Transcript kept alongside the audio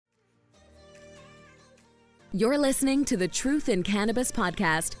You're listening to the Truth in Cannabis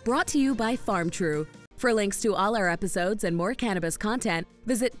podcast, brought to you by FarmTrue. For links to all our episodes and more cannabis content,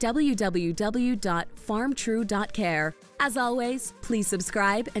 visit www.farmtrue.care. As always, please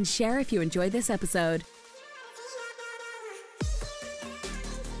subscribe and share if you enjoy this episode.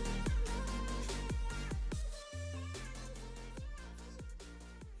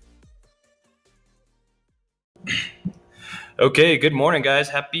 Okay, good morning, guys.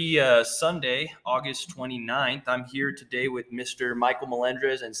 Happy Sunday, August 29th. I'm here today with Mr. Michael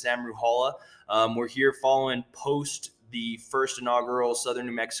Melendrez and Sam Ruhala. We're here following post the first inaugural Southern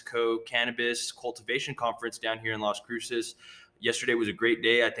New Mexico Cannabis Cultivation Conference down here in Las Cruces. Yesterday was a great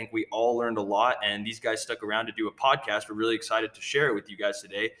day. I think we all learned a lot, and these guys stuck around to do a podcast. We're really excited to share it with you guys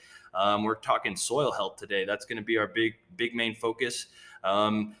today. We're talking soil health today. That's going to be our big main focus.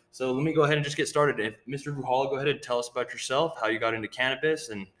 So let me go ahead and just get started. If Mr. Ruhala, go ahead and tell us about yourself, how you got into cannabis,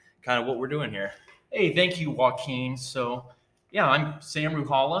 and kind of what we're doing here. Hey, thank you, Joaquin. So, I'm Sam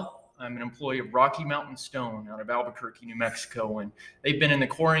Ruhala. I'm an employee of Rocky Mountain Stone out of Albuquerque, New Mexico, and they've been in the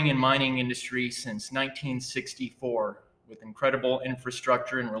quarrying and mining industry since 1964 with incredible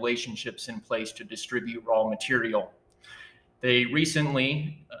infrastructure and relationships in place to distribute raw material. They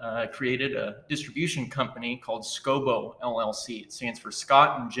recently created a distribution company called SCOBO LLC. It stands for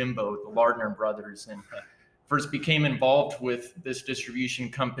Scott and Jimbo, the Lardner brothers, and first became involved with this distribution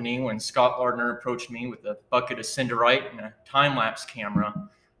company when Scott Lardner approached me with a bucket of Cinderite and a time-lapse camera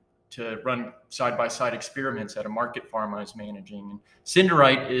to run side-by-side experiments at a market farm I was managing. And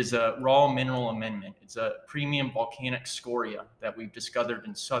Cinderite is a raw mineral amendment. It's a premium volcanic scoria that we've discovered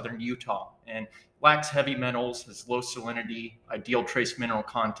in southern Utah, and lacks heavy metals, has low salinity, ideal trace mineral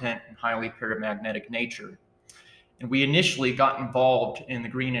content, and highly paramagnetic nature. And we initially got involved in the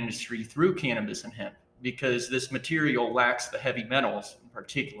green industry through cannabis and hemp because this material lacks the heavy metals in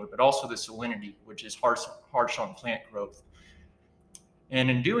particular, but also the salinity, which is harsh on plant growth.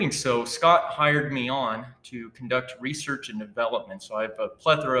 And in doing so, Scott hired me on to conduct research and development. So I have a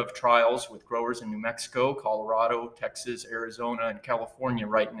plethora of trials with growers in New Mexico, Colorado, Texas, Arizona, and California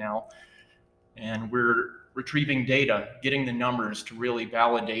right now. And we're retrieving data, getting the numbers to really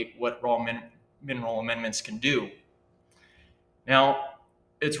validate what raw mineral amendments can do. Now,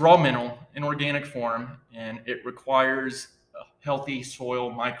 it's raw mineral in organic form, and it requires a healthy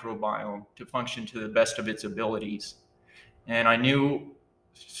soil microbiome to function to the best of its abilities. And I knew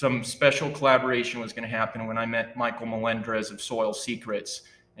some special collaboration was going to happen when I met Michael Melendrez of Soil Secrets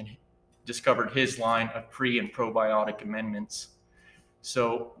and discovered his line of pre and probiotic amendments.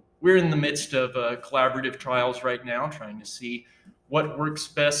 So we're in the midst of collaborative trials right now, trying to see what works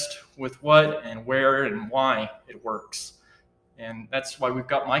best with what and where and why it works. And that's why we've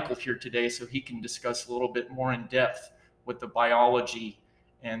got Michael here today, so he can discuss a little bit more in depth what the biology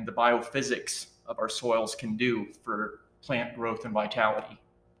and the biophysics of our soils can do for plant growth and vitality.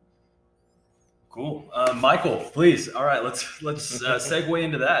 Cool. Michael, please. All right, let's segue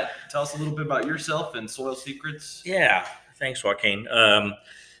into that. Tell us a little bit about yourself and Soil Secrets. Yeah, thanks, Joaquin.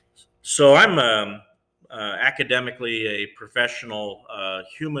 So I'm academically a professional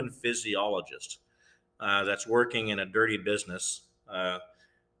human physiologist that's working in a dirty business,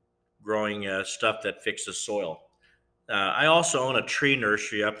 growing stuff that fixes soil. I also own a tree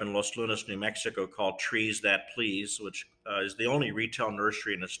nursery up in Los Lunas, New Mexico called Trees That Please, which is the only retail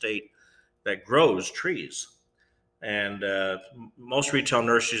nursery in the state that grows trees. And most retail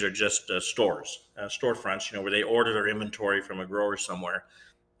nurseries are just storefronts, where they order their inventory from a grower somewhere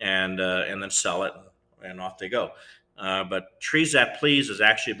and then sell it, and off they go. But Trees That Please has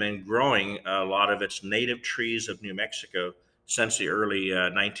actually been growing a lot of its native trees of New Mexico since the early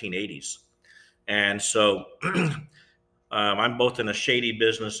 1980s. And so I'm both in a shady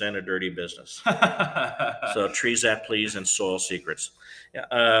business and a dirty business. So Trees That Please and Soil Secrets.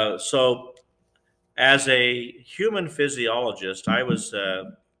 So as a human physiologist, I was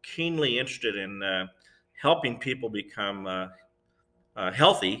keenly interested in helping people become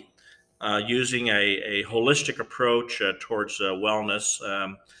healthy using a holistic approach towards wellness,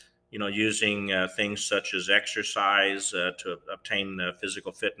 using things such as exercise to obtain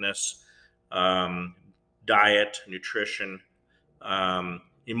physical fitness, diet, nutrition,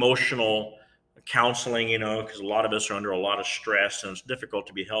 emotional counseling, because a lot of us are under a lot of stress, and it's difficult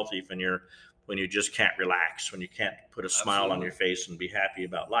to be healthy when you just can't relax, when you can't put a smile on your face and be happy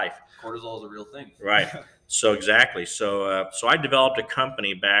about life. Cortisol is a real thing. Right. So exactly. So I developed a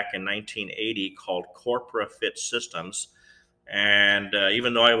company back in 1980 called Corpora Fit Systems. And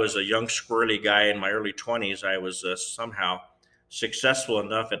even though I was a young squirrely guy in my early 20s, I was somehow successful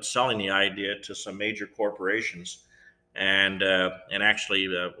enough at selling the idea to some major corporations, and actually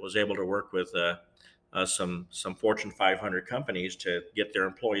was able to work with some Fortune 500 companies to get their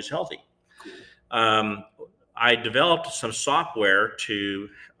employees healthy. I developed some software to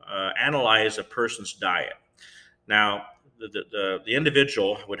analyze a person's diet. Now, the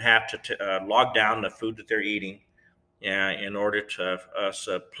individual would have to log down the food that they're eating in order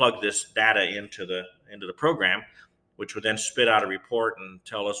to plug this data into the program, which would then spit out a report and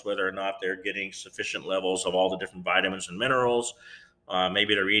tell us whether or not they're getting sufficient levels of all the different vitamins and minerals.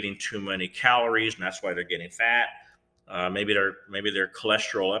 Maybe they're eating too many calories, and that's why they're getting fat. Maybe their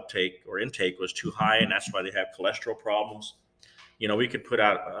cholesterol uptake or intake was too high, and that's why they have cholesterol problems. We could put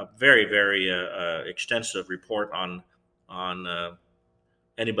out a very, very extensive report on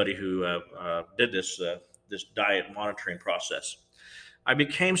anybody who did this diet monitoring process. I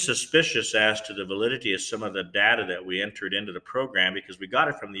became suspicious as to the validity of some of the data that we entered into the program because we got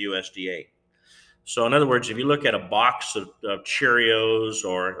it from the USDA. So in other words, if you look at a box of Cheerios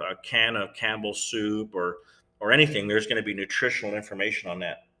or a can of Campbell's soup or anything, there's going to be nutritional information on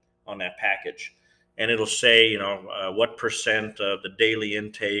that package. And it'll say, what percent of the daily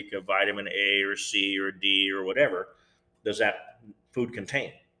intake of vitamin A or C or D or whatever does that food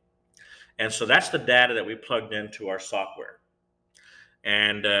contain. And so that's the data that we plugged into our software.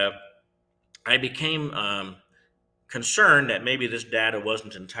 And I became concerned that maybe this data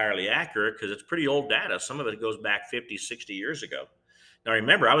wasn't entirely accurate because it's pretty old data. Some of it goes back 50, 60 years ago. Now,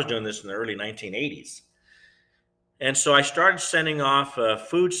 remember, I was doing this in the early 1980s. And so I started sending off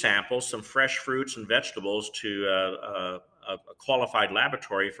food samples, some fresh fruits and vegetables to a qualified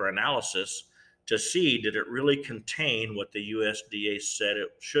laboratory for analysis to see did it really contain what the USDA said it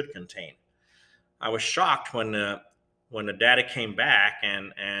should contain. I was shocked when the data came back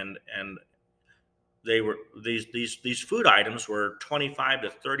and they were these food items were 25 to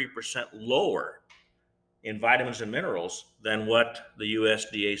 30% lower in vitamins and minerals than what the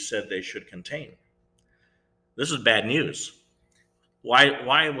USDA said they should contain. This is bad news.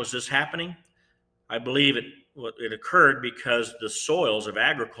 Why was this happening? I believe it occurred because the soils of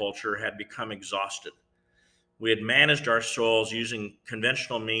agriculture had become exhausted. We had managed our soils using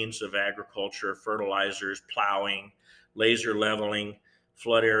conventional means of agriculture, fertilizers, plowing, laser leveling,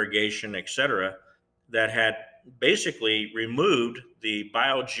 flood irrigation, etc., that had basically removed the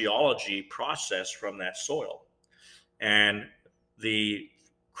biogeology process from that soil. And the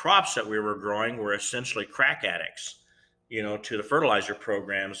crops that we were growing were essentially crack addicts, to the fertilizer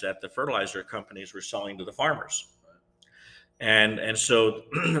programs that the fertilizer companies were selling to the farmers. And so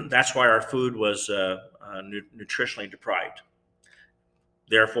that's why our food was nutritionally deprived.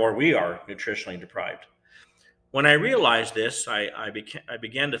 Therefore, we are nutritionally deprived. When I realized this, I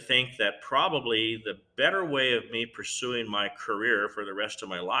began to think that probably the better way of me pursuing my career for the rest of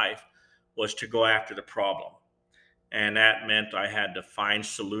my life was to go after the problem. And that meant I had to find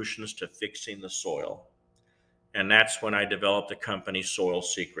solutions to fixing the soil. And that's when I developed the company Soil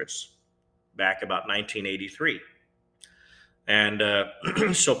Secrets back about 1983.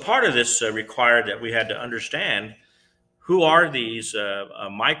 And so part of this required that we had to understand who are these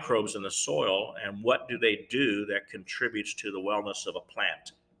microbes in the soil and what do they do that contributes to the wellness of a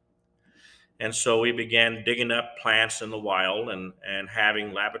plant. And so we began digging up plants in the wild and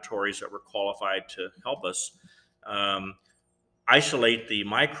having laboratories that were qualified to help us isolate the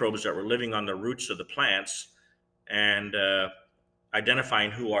microbes that were living on the roots of the plants and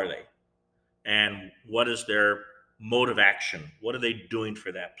identifying who are they and what is their mode of action. What are they doing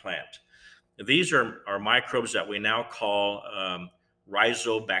for that plant? These are microbes that we now call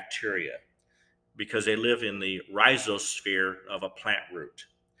rhizobacteria because they live in the rhizosphere of a plant root.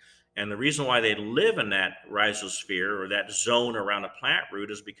 And the reason why they live in that rhizosphere or that zone around a plant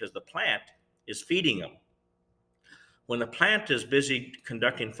root is because the plant is feeding them. When the plant is busy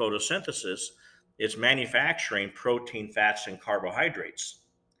conducting photosynthesis, it's manufacturing protein, fats, and carbohydrates.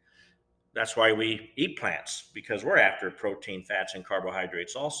 That's why we eat plants, because we're after protein, fats, and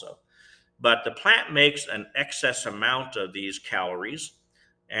carbohydrates also. But the plant makes an excess amount of these calories,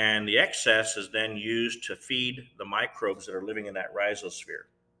 and the excess is then used to feed the microbes that are living in that rhizosphere.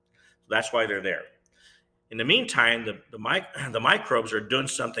 That's why they're there. In the meantime, the microbes are doing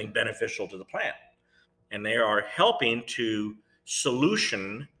something beneficial to the plant, and they are helping to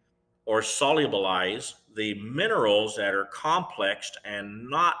solution or solubilize the minerals that are complexed and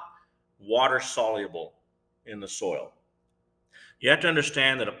not water soluble in the soil. You have to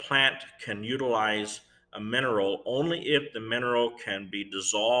understand that a plant can utilize a mineral only if the mineral can be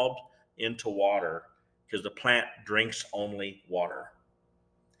dissolved into water, because the plant drinks only water.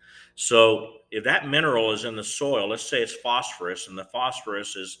 So if that mineral is in the soil, let's say it's phosphorus, and the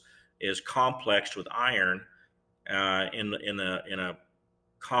phosphorus is complexed with iron in a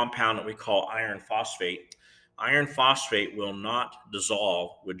compound that we call iron phosphate. Iron phosphate will not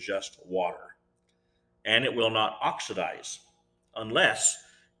dissolve with just water, and it will not oxidize unless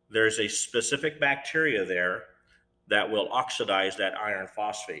there's a specific bacteria there that will oxidize that iron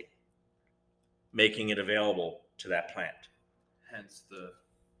phosphate, making it available to that plant. Hence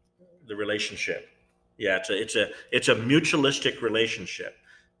the relationship. Yeah, it's a mutualistic relationship.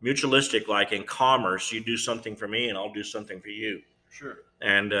 Mutualistic, like in commerce, you do something for me and I'll do something for you. Sure.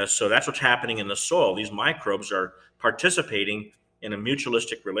 And so that's what's happening in the soil. These microbes are participating in a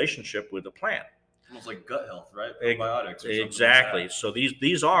mutualistic relationship with the plant. Almost like gut health, right? Probiotics. Or Exactly. Like So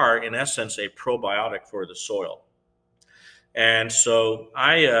these are, in essence, a probiotic for the soil. And so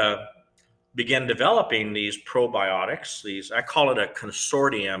I began developing these probiotics. I call it a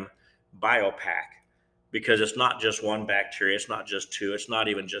consortium biopack, because it's not just one bacteria, it's not just two, it's not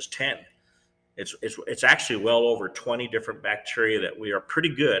even just 10. It's actually well over 20 different bacteria that we are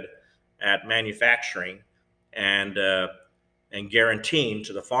pretty good at manufacturing and guaranteeing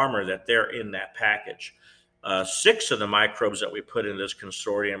to the farmer that they're in that package. 6 of the microbes that we put in this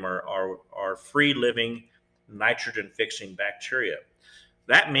consortium are free-living nitrogen-fixing bacteria.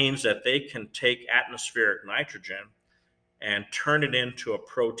 That means that they can take atmospheric nitrogen and turn it into a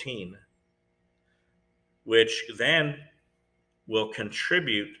protein, which then will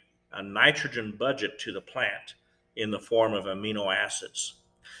contribute a nitrogen budget to the plant in the form of amino acids.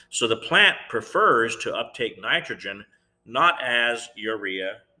 So the plant prefers to uptake nitrogen not as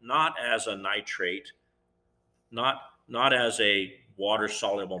urea, not as a nitrate, not as a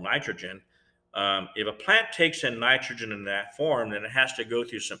water-soluble nitrogen. If a plant takes in nitrogen in that form, then it has to go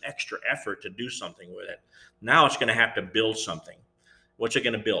through some extra effort to do something with it. Now it's going to have to build something. What's it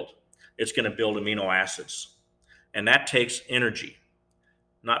going to build? It's going to build amino acids. And that takes energy.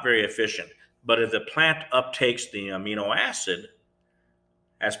 Not very efficient. But if the plant uptakes the amino acid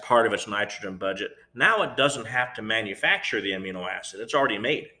as part of its nitrogen budget, now it doesn't have to manufacture the amino acid. It's already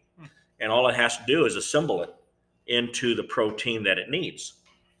made. And all it has to do is assemble it into the protein that it needs.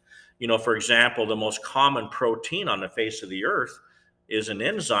 You know, for example, the most common protein on the face of the earth is an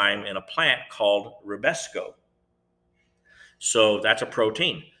enzyme in a plant called Rubesco. So that's a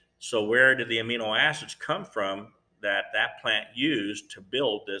protein. So where did the amino acids come from that plant used to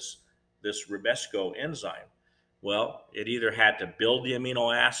build this Rubesco enzyme? Well, it either had to build the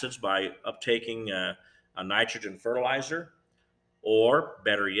amino acids by uptaking a nitrogen fertilizer, or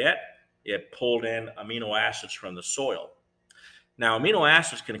better yet, it pulled in amino acids from the soil. Now, amino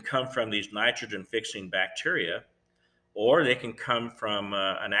acids can come from these nitrogen-fixing bacteria, or they can come from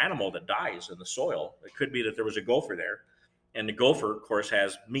an animal that dies in the soil. It could be that there was a gopher there, and the gopher, of course,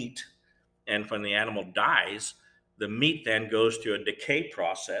 has meat. And when the animal dies, the meat then goes through a decay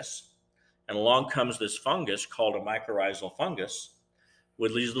process, and along comes this fungus called a mycorrhizal fungus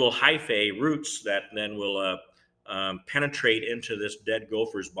with these little hyphae roots that then will penetrate into this dead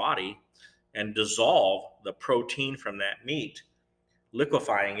gopher's body and dissolve the protein from that meat,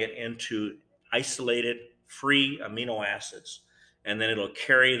 liquefying it into isolated free amino acids. And then it'll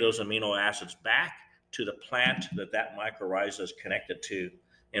carry those amino acids back to the plant that mycorrhiza is connected to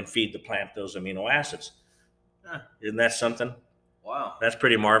and feed the plant those amino acids. Isn't that something? Wow. That's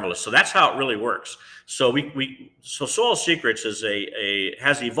pretty marvelous. So that's how it really works. So so Soil Secrets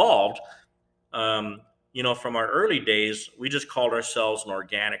has evolved. You know, from our early days, we just called ourselves an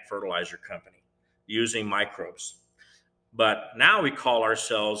organic fertilizer company using microbes. But now we call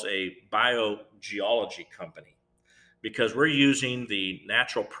ourselves a biogeology company, because we're using the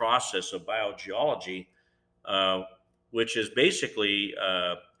natural process of biogeology, which is basically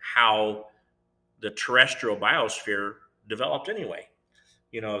how the terrestrial biosphere developed anyway.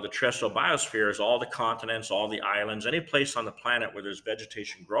 You know, the terrestrial biosphere is all the continents, all the islands, any place on the planet where there's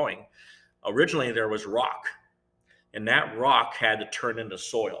vegetation growing. Originally, there was rock, and that rock had to turn into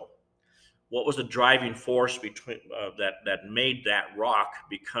soil. What was the driving force that made that rock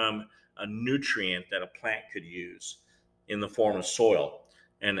become a nutrient that a plant could use in the form of soil?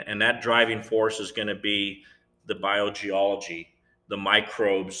 And that driving force is going to be the biogeology, the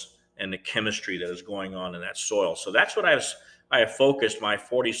microbes, and the chemistry that is going on in that soil. So that's what I have focused my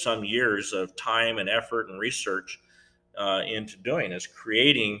 40-some years of time and effort and research into doing, is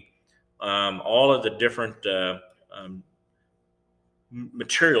creating all of the different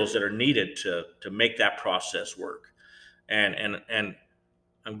materials that are needed to make that process work. And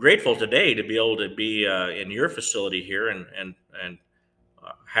I'm grateful today to be able to be in your facility here and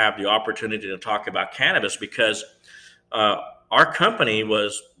have the opportunity to talk about cannabis, because our company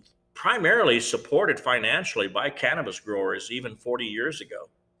was primarily supported financially by cannabis growers even 40 years ago.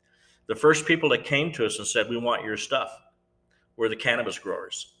 The first people that came to us and said, "We want your stuff. were the cannabis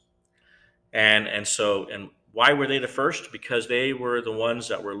growers. And why were they the first? Because they were the ones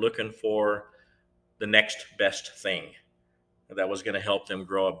that were looking for the next best thing that was going to help them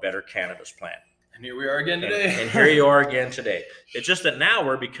grow a better cannabis plant. And here we are again today. And here you are again today. It's just that now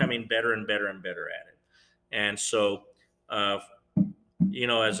we're becoming better and better and better at it. And so,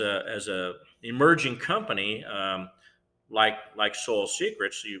 as a emerging company, like Soil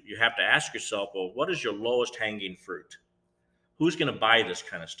Secrets, you have to ask yourself, well, what is your lowest hanging fruit? Who's going to buy this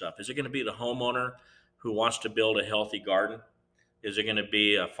kind of stuff? Is it going to be the homeowner who wants to build a healthy garden? Is it going to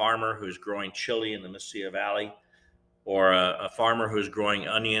be a farmer who's growing chili in the Mesilla Valley, or a farmer who's growing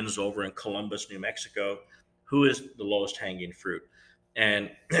onions over in Columbus, New Mexico? Who is the lowest hanging fruit?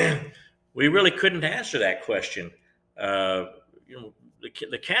 And we really couldn't answer that question. The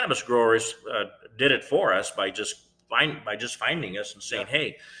cannabis growers did it for us by just finding us and saying,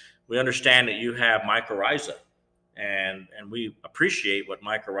 hey, we understand that you have mycorrhiza, and we appreciate what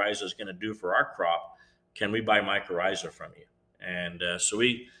mycorrhiza is going to do for our crop. Can we buy mycorrhiza from you? And so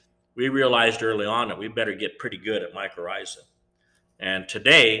we realized early on that we better get pretty good at mycorrhiza. And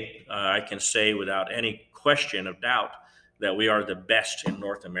today, I can say without any question of doubt that we are the best in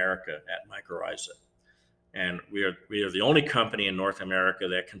North America at mycorrhiza. And we are the only company in North America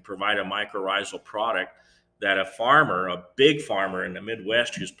that can provide a mycorrhizal product that a big farmer in the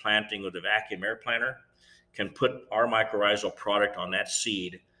Midwest who's planting with a vacuum air planter, can put our mycorrhizal product on that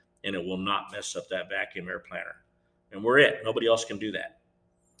seed, and it will not mess up that vacuum air planter. And we're it. Nobody else can do that.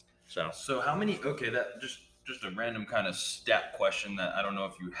 So how many, that just a random kind of stat question that I don't know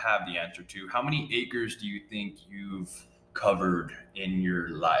if you have the answer to. How many acres do you think you've covered in your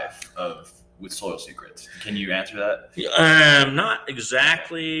life with Soil Secrets? Can you answer that? Not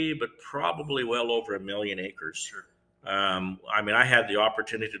exactly, but probably well over 1 million acres. Sure. I had the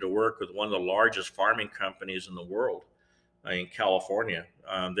opportunity to work with one of the largest farming companies in the world in California.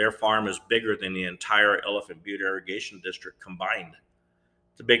 Their farm is bigger than the entire Elephant Butte Irrigation District combined.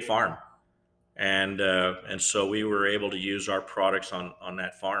 It's a big farm. And so we were able to use our products on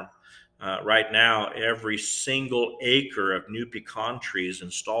that farm. Right now, every single acre of new pecan trees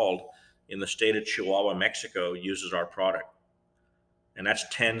installed in the state of Chihuahua, Mexico, uses our product. And that's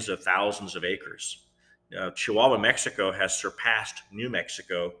tens of thousands of acres. Chihuahua, Mexico has surpassed New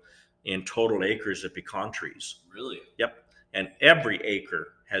Mexico in total acres of pecan trees. Really? Yep. And every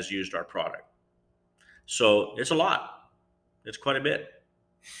acre has used our product. So it's a lot. It's quite a bit.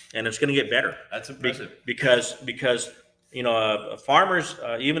 And it's going to get better. That's impressive. Because farmers,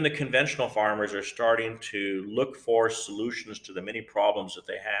 even the conventional farmers, are starting to look for solutions to the many problems that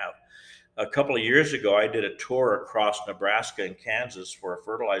they have. A couple of years ago, I did a tour across Nebraska and Kansas for a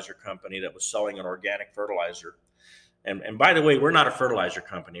fertilizer company that was selling an organic fertilizer. And by the way, we're not a fertilizer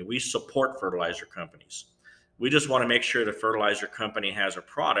company. We support fertilizer companies. We just want to make sure the fertilizer company has a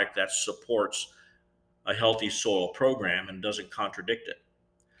product that supports a healthy soil program and doesn't contradict it.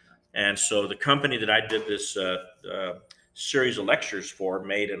 And so the company that I did this series of lectures for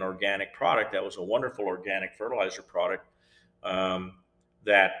made an organic product that was a wonderful organic fertilizer product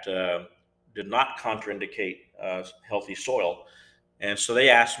that did not contraindicate healthy soil. And so they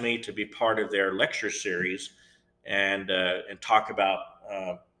asked me to be part of their lecture series and talk about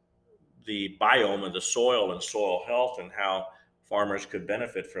the biome of the soil and soil health and how farmers could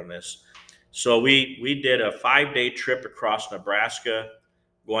benefit from this. So we did a 5-day trip across Nebraska,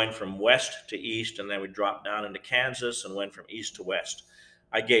 going from west to east, and then we dropped down into Kansas and went from east to west.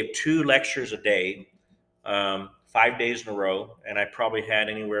 I gave 2 lectures a day, 5 days in a row, and I probably had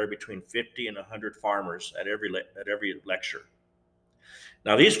anywhere between 50 and 100 farmers at every lecture.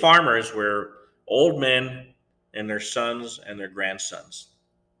 Now, these farmers were old men and their sons and their grandsons.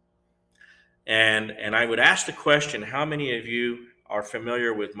 And I would ask the question, how many of you are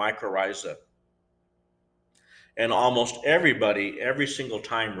familiar with mycorrhiza? And almost everybody, every single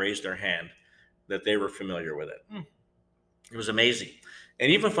time, raised their hand that they were familiar with it. It was amazing.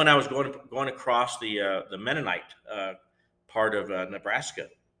 And even when I was going across the Mennonite part of Nebraska,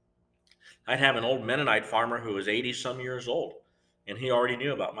 I'd have an old Mennonite farmer who was 80-some years old, and he already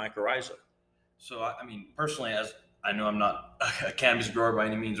knew about mycorrhiza. So, personally, as I know I'm not a cannabis grower by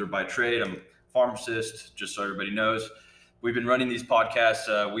any means or by trade, I'm a pharmacist, just so everybody knows. We've been running these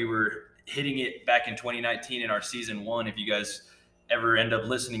podcasts. We were hitting it back in 2019 in our season 1. If you guys ever end up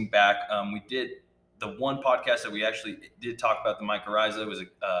listening back, we did the one podcast that we actually did talk about the mycorrhiza. It was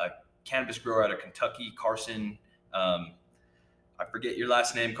a cannabis grower out of Kentucky, Carson. I forget your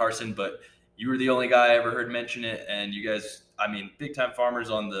last name, Carson, but you were the only guy I ever heard mention it. And you guys, big time farmers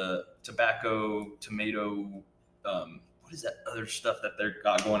on the tobacco, tomato, what is that other stuff that they're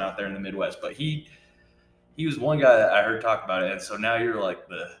got going out there in the Midwest? But he he was one guy that I heard talk about it, and so now you're like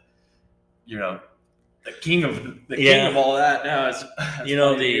the king of king of all that. Now it's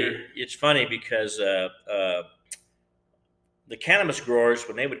it's funny because the cannabis growers,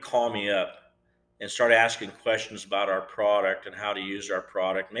 when they would call me up and start asking questions about our product and how to use our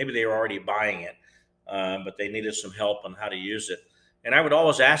product, maybe they were already buying it, but they needed some help on how to use it, and I would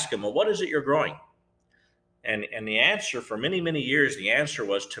always ask them, well, what is it you're growing? And the answer for many, many years, the answer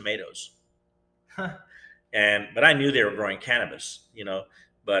was tomatoes. But I knew they were growing cannabis,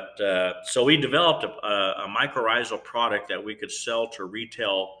 But so we developed a mycorrhizal product that we could sell to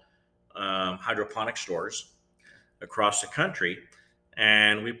retail hydroponic stores across the country,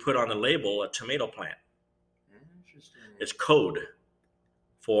 and we put on the label a tomato plant. Interesting. It's code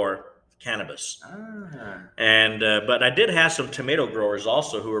for cannabis. And but I did have some tomato growers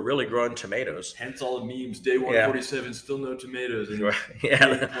also who were really growing tomatoes. Hence all the memes. Day 147, still no tomatoes. And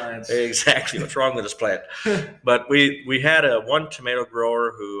plants. Exactly. What's wrong with this plant? But we had one tomato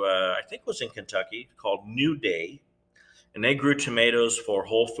grower who I think was in Kentucky called New Day, and they grew tomatoes for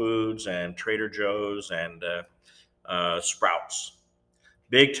Whole Foods and Trader Joe's and Sprouts.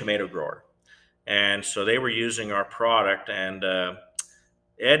 Big tomato grower. And so they were using our product, and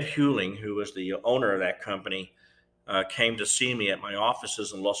Ed Huling, who was the owner of that company, came to see me at my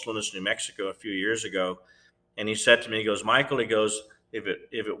offices in Los Lunas, New Mexico a few years ago. And he said to me, he goes, Michael, he goes, if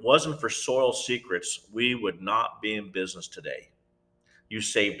it wasn't for Soil Secrets, we would not be in business today. You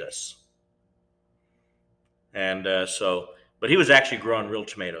saved us. And but he was actually growing real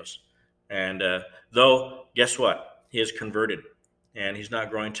tomatoes. And though, guess what? He has converted, and he's not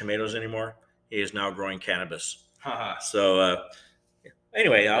growing tomatoes anymore. He is now growing cannabis. So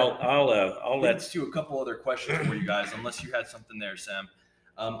anyway, I'll let's do a couple other questions for you guys, unless you had something there, Sam.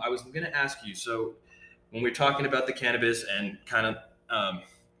 I was going to ask you, so when we're talking about the cannabis and kind of,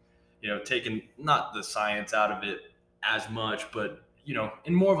 taking not the science out of it as much, but,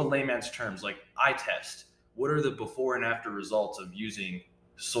 in more of a layman's terms, like eye test, what are the before and after results of using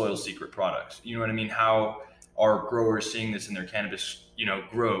Soil Secret products? You know what I mean? How are growers seeing this in their cannabis,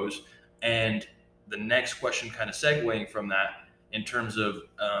 grows? And the next question kind of segueing from that in terms of,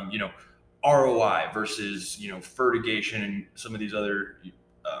 ROI versus, fertigation and some of these other,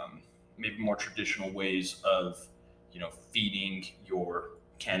 maybe more traditional ways of, feeding your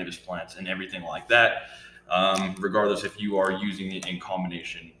cannabis plants and everything like that, regardless if you are using it in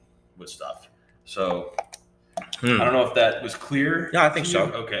combination with stuff. So I don't know if that was clear. No, I think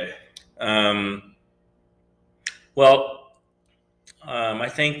so. Okay. I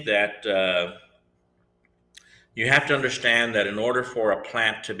think that you have to understand that in order for a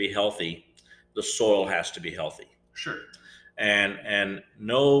plant to be healthy, the soil has to be healthy. Sure. And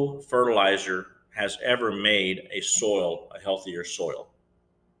no fertilizer has ever made a healthier soil.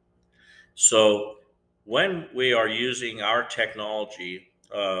 So when we are using our technology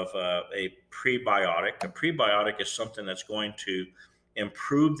of a prebiotic is something that's going to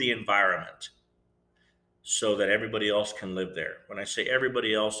improve the environment so that everybody else can live there. When I say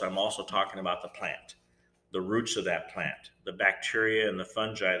everybody else, I'm also talking about the plant, the roots of that plant, the bacteria and the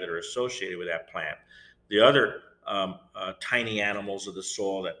fungi that are associated with that plant, the other tiny animals of the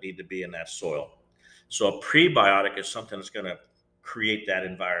soil that need to be in that soil. So a prebiotic is something that's going to create that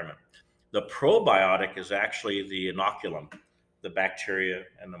environment. The probiotic is actually the inoculum, the bacteria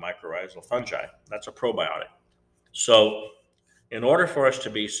and the mycorrhizal fungi. That's a probiotic. So in order for us to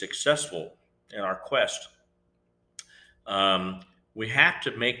be successful in our quest, we have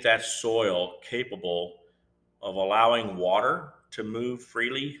to make that soil capable of allowing water to move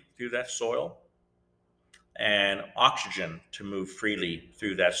freely through that soil and oxygen to move freely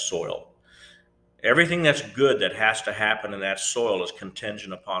through that soil. Everything that's good that has to happen in that soil is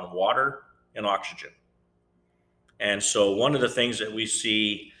contingent upon water and oxygen. And so one of the things that we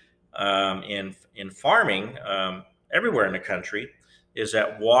see in farming everywhere in the country is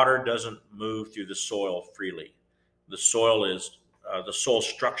that water doesn't move through the soil freely. The soil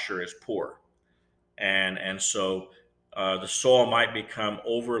structure is poor. And so the soil might become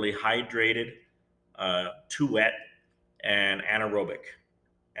overly hydrated, too wet, and anaerobic.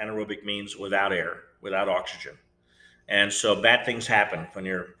 Anaerobic means without air, without oxygen. And so bad things happen when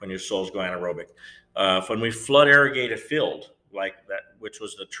your soils go anaerobic. When we flood irrigate a field like that, which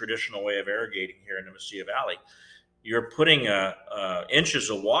was the traditional way of irrigating here in the Mesilla Valley, you're putting inches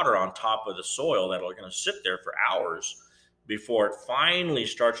of water on top of the soil that are going to sit there for hours before it finally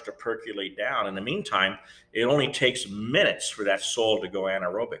starts to percolate down. In the meantime, it only takes minutes for that soil to go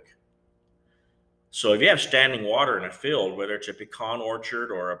anaerobic. So if you have standing water in a field, whether it's a pecan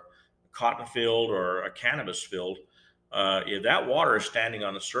orchard or a cotton field or a cannabis field, If that water is standing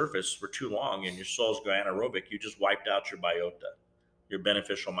on the surface for too long and your soils go anaerobic, you just wiped out your biota, your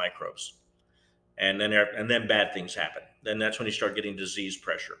beneficial microbes. And then bad things happen. Then that's when you start getting disease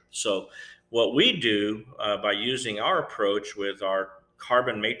pressure. So what we do by using our approach with our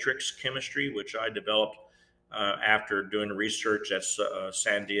carbon matrix chemistry, which I developed after doing research at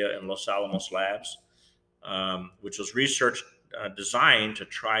Sandia and Los Alamos Labs, which was research designed to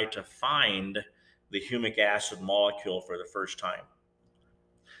try to find the humic acid molecule for the first time.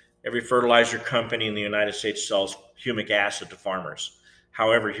 Every fertilizer company in the United States sells humic acid to farmers.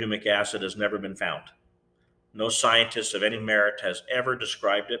 However, humic acid has never been found. No scientist of any merit has ever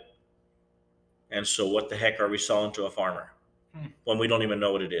described it. And so what the heck are we selling to a farmer when we don't even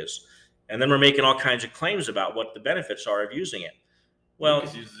know what it is? And then we're making all kinds of claims about what the benefits are of using it. Well,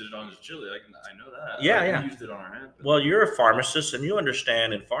 Lucas uses it on his chili. I know that. Yeah, like, yeah. We used it on our hand. Well, you're a pharmacist and you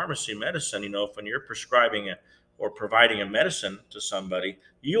understand in pharmacy medicine, when you're prescribing or providing a medicine to somebody,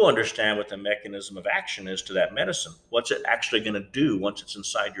 you understand what the mechanism of action is to that medicine. What's it actually going to do once it's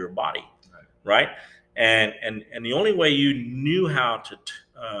inside your body, right? And the only way you knew how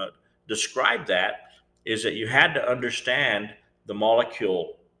to describe that is that you had to understand the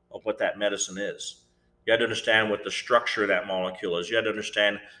molecule of what that medicine is. You had to understand what the structure of that molecule is. You had to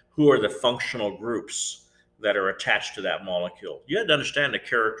understand who are the functional groups that are attached to that molecule. You had to understand the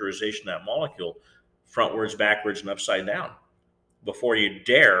characterization of that molecule frontwards, backwards, and upside down before you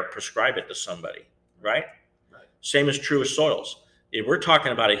dare prescribe it to somebody, right? Same is true with soils. If we're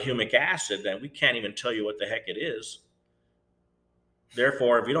talking about a humic acid, then we can't even tell you what the heck it is.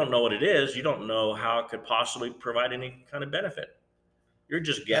 Therefore, if you don't know what it is, you don't know how it could possibly provide any kind of benefit. You're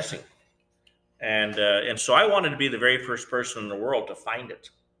just guessing. And so I wanted to be the very first person in the world to find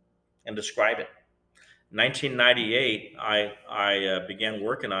it and describe it. In 1998, I began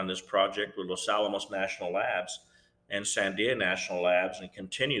working on this project with Los Alamos National Labs and Sandia National Labs and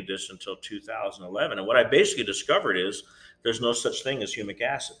continued this until 2011. And what I basically discovered is there's no such thing as humic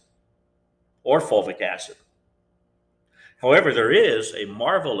acid or fulvic acid. However, there is a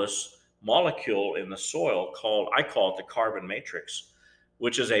marvelous molecule in the soil I call it the carbon matrix,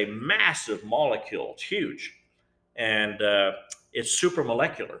 which is a massive molecule. It's huge. And it's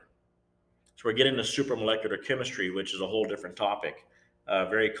supramolecular. So we're getting into supramolecular chemistry, which is a whole different topic,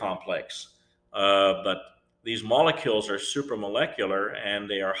 very complex. But these molecules are supramolecular and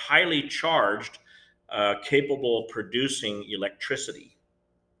they are highly charged, capable of producing electricity.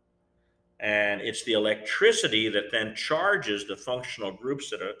 And it's the electricity that then charges the functional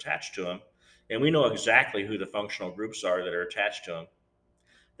groups that are attached to them. And we know exactly who the functional groups are that are attached to them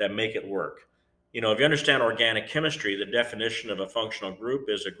that make it work. If you understand organic chemistry, the definition of a functional group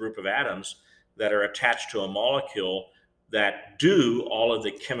is a group of atoms that are attached to a molecule that do all of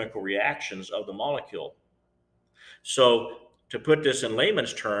the chemical reactions of the molecule. So to put this in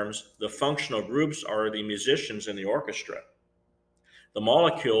layman's terms, the functional groups are the musicians in the orchestra. The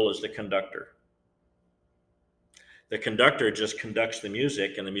molecule is the conductor. The conductor just conducts the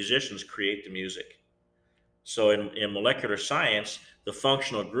music and the musicians create the music. So in molecular science, the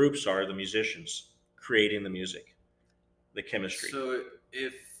functional groups are the musicians creating the music, the chemistry. So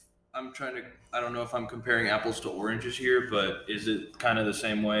if I don't know if I'm comparing apples to oranges here, but is it kind of the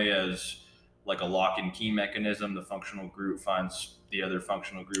same way as like a lock and key mechanism? The functional group finds the other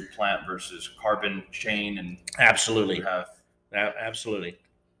functional group, plant versus carbon chain, and absolutely. Absolutely.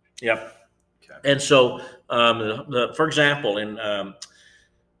 Yep. Okay. And so, for example, in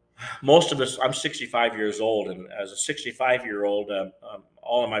most of us, I'm 65 years old, and as a 65-year-old,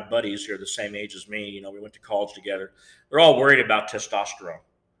 all of my buddies who are the same age as me, we went to college together. They're all worried about testosterone.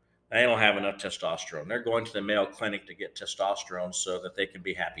 They don't have enough testosterone. They're going to the Mayo Clinic to get testosterone so that they can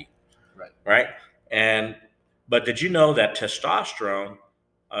be happy. Right. But did you know that testosterone,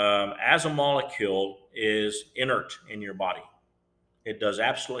 as a molecule, is inert in your body? It does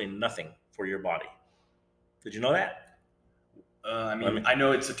absolutely nothing for your body. Did you know that? I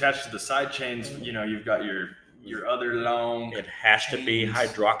know it's attached to the side chains. You've got your other long. It has to be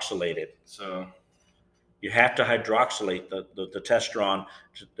hydroxylated. So you have to hydroxylate the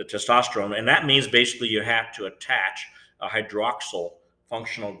testosterone, and that means basically you have to attach a hydroxyl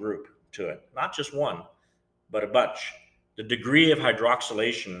functional group to it, not just one, but a bunch. The degree of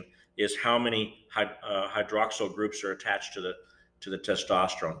hydroxylation is how many hydroxyl groups are attached to the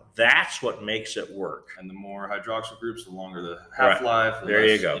testosterone. That's what makes it work. And the more hydroxyl groups, the longer the half-life, right. There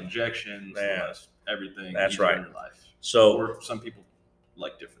you go. Injections, the less everything. That's right. In your life. So, or some people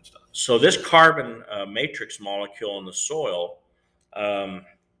like different stuff. So this carbon matrix molecule in the soil,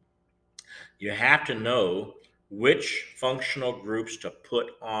 you have to know which functional groups to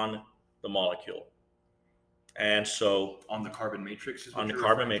put on the molecule. And so on the carbon matrix is what on the you're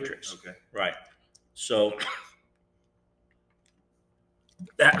carbon referring to? matrix. Okay. Right. So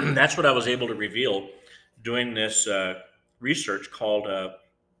that's what I was able to reveal doing this research called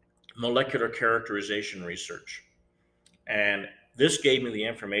molecular characterization research. And this gave me the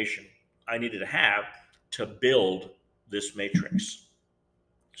information I needed to have to build this matrix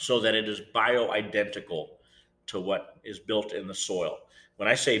so that it is bioidentical to what is built in the soil. When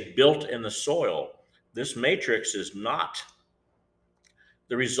I say built in the soil, this matrix is not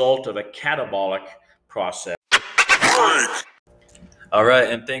the result of a catabolic process. All right,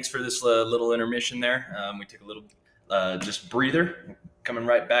 and thanks for this little intermission there. We took a little just breather. Coming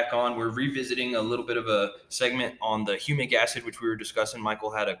right back on, we're revisiting a little bit of a segment on the humic acid, which we were discussing. Michael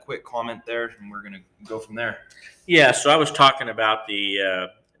had a quick comment there, and we're going to go from there. Yeah, so I was talking about the,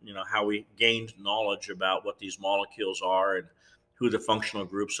 how we gained knowledge about what these molecules are and who the functional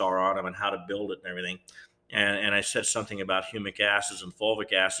groups are on them and how to build it and everything. And I said something about humic acids and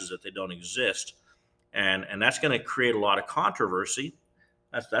fulvic acids, that they don't exist. And that's going to create a lot of controversy.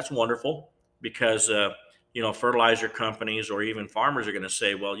 That's wonderful, because fertilizer companies or even farmers are going to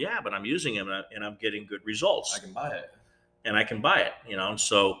say, well, yeah, but I'm using them and I'm getting good results. I can buy it. And I can buy it, And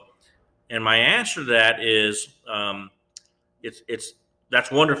so, and my answer to that is, that's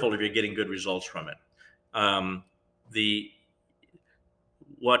wonderful if you're getting good results from it.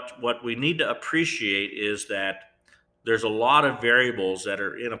 What we need to appreciate is that there's a lot of variables that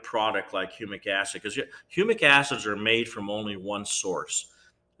are in a product like humic acid, because humic acids are made from only one source.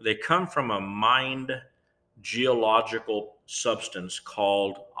 They come from a mined geological substance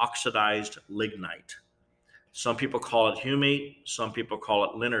called oxidized lignite. Some people call it humate, some people call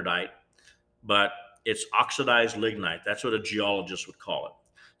it lignardite, but it's oxidized lignite. That's what a geologist would call it.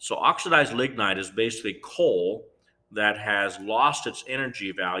 So oxidized lignite is basically coal that has lost its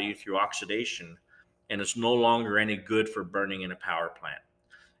energy value through oxidation, and it's no longer any good for burning in a power plant.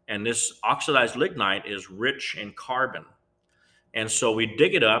 And this oxidized lignite is rich in carbon. And so we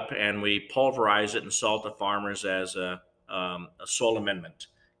dig it up and we pulverize it and sell it to farmers as a soil amendment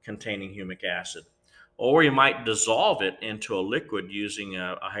containing humic acid. Or you might dissolve it into a liquid using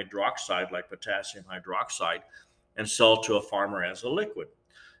a hydroxide like potassium hydroxide and sell it to a farmer as a liquid.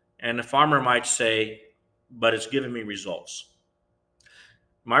 And the farmer might say, but it's giving me results.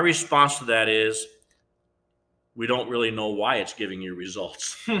 My response to that is, we don't really know why it's giving you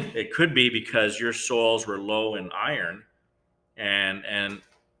results. It could be because your soils were low in iron, and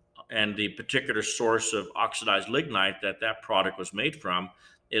the particular source of oxidized lignite that product was made from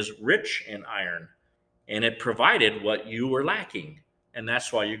is rich in iron, and it provided what you were lacking, and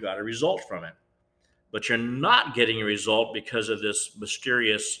that's why you got a result from it. But you're not getting a result because of this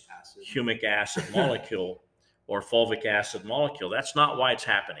mysterious humic acid molecule or fulvic acid molecule. That's not why it's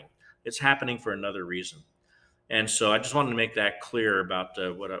happening. It's happening for another reason. And so I just wanted to make that clear about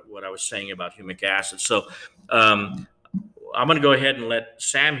what I was saying about humic acid. So I'm going to go ahead and let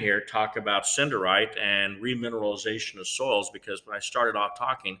Sam here talk about Cinderite and remineralization of soils, because when I started off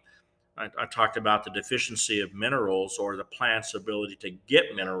talking, I talked about the deficiency of minerals, or the plant's ability to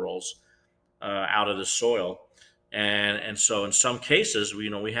get minerals out of the soil. And so in some cases,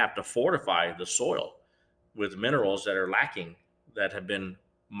 we have to fortify the soil with minerals that are lacking, that have been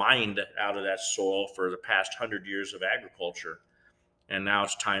mined out of that soil for the past 100 years of agriculture. And now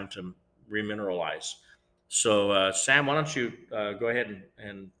it's time to remineralize. So Sam, why don't you go ahead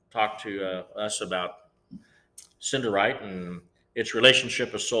and talk to us about Cinderite and its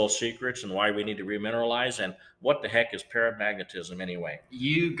relationship with Soil Secrets, and why we need to remineralize, and what the heck is paramagnetism anyway?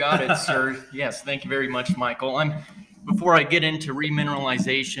 You got it, sir. Yes, thank you very much, Michael. Before I get into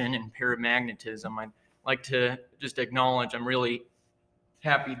remineralization and paramagnetism, I'd like to just acknowledge I'm really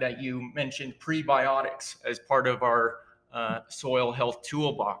happy that you mentioned prebiotics as part of our soil health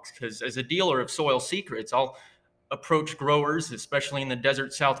toolbox, because as a dealer of Soil Secrets, I'll approach growers, especially in the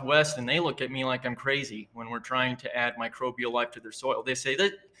desert Southwest, and they look at me like I'm crazy when we're trying to add microbial life to their soil. They say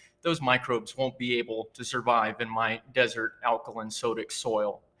that those microbes won't be able to survive in my desert alkaline sodic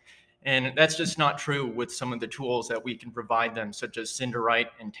soil. And that's just not true with some of the tools that we can provide them, such as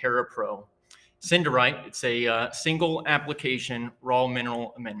Cinderite and TerraPro. Cinderite, it's a single application raw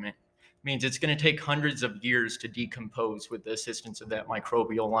mineral amendment. It means it's going to take hundreds of years to decompose with the assistance of that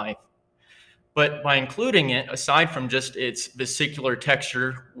microbial life. But by including it, aside from just its vesicular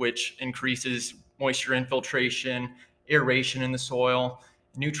texture, which increases moisture infiltration, aeration in the soil,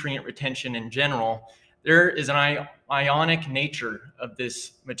 nutrient retention in general, there is an ionic nature of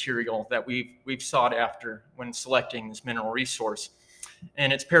this material that we've sought after when selecting this mineral resource,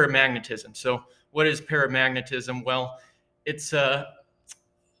 and it's paramagnetism. So what is paramagnetism? Well, it's a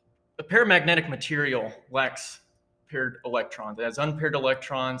the paramagnetic material lacks paired electrons. It has unpaired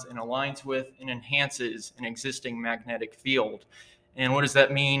electrons and aligns with and enhances an existing magnetic field. And what does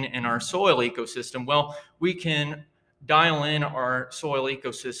that mean in our soil ecosystem? Well, we can dial in our soil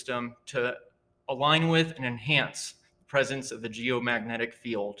ecosystem to align with and enhance the presence of the geomagnetic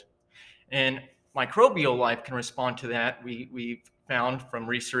field. And microbial life can respond to that. We've found from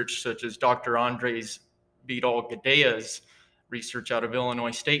research such as Dr. Andres Vidal-Gadea's research out of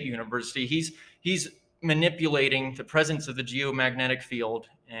Illinois State University. He's manipulating the presence of the geomagnetic field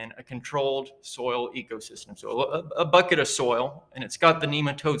in a controlled soil ecosystem. So a bucket of soil, and it's got the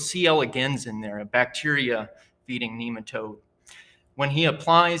nematode C. elegans in there, a bacteria feeding nematode. When he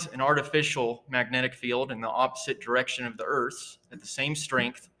applies an artificial magnetic field in the opposite direction of the Earth's at the same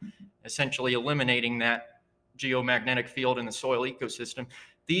strength, essentially eliminating that geomagnetic field in the soil ecosystem,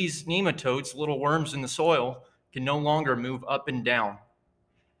 these nematodes, little worms in the soil, can no longer move up and down.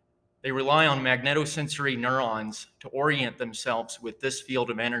 They rely on magnetosensory neurons to orient themselves with this field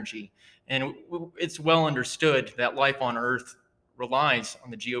of energy. And it's well understood that life on Earth relies on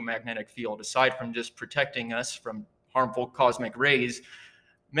the geomagnetic field. Aside from just protecting us from harmful cosmic rays,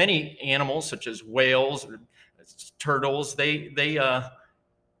 many animals such as whales or turtles, they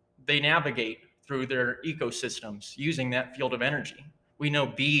navigate through their ecosystems using that field of energy. We know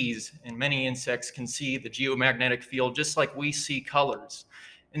bees and many insects can see the geomagnetic field just like we see colors.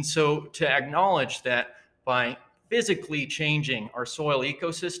 And so to acknowledge that by physically changing our soil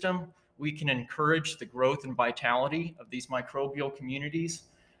ecosystem, we can encourage the growth and vitality of these microbial communities,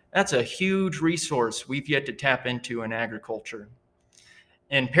 that's a huge resource we've yet to tap into in agriculture.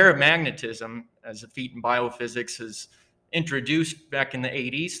 And paramagnetism, as a feat in biophysics, is introduced back in the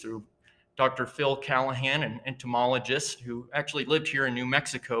 80s through Dr. Phil Callahan, an entomologist who actually lived here in New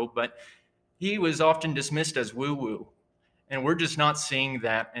Mexico, but he was often dismissed as woo-woo. And we're just not seeing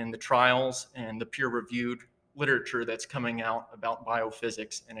that in the trials and the peer-reviewed literature that's coming out about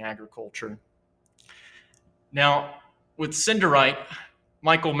biophysics and agriculture. Now, with Cinderite,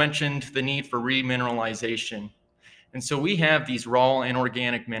 Michael mentioned the need for remineralization. And so we have these raw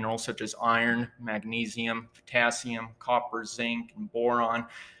inorganic minerals such as iron, magnesium, potassium, copper, zinc, and boron,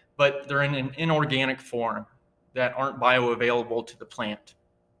 but they're in an inorganic form that aren't bioavailable to the plant.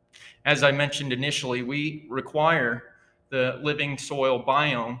 As I mentioned initially, we require the living soil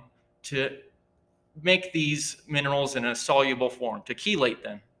biome to make these minerals in a soluble form, to chelate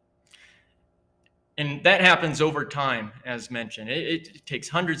them. And that happens over time, as mentioned. It takes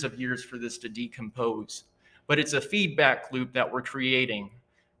hundreds of years for this to decompose, but it's a feedback loop that we're creating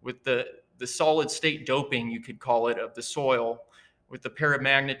with the solid state doping, you could call it, of the soil, with the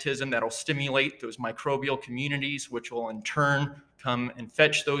paramagnetism that'll stimulate those microbial communities, which will in turn come and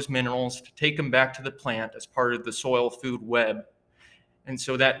fetch those minerals to take them back to the plant as part of the soil food web. And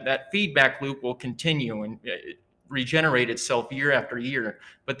so that feedback loop will continue and regenerate itself year after year.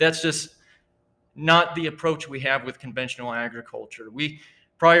 But that's just not the approach we have with conventional agriculture.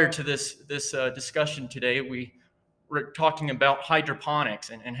 Prior to this discussion today, we were talking about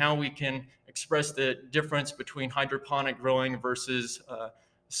hydroponics and how we can express the difference between hydroponic growing versus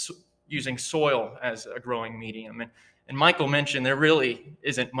using soil as a growing medium. And Michael mentioned there really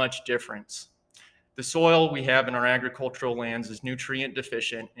isn't much difference. The soil we have in our agricultural lands is nutrient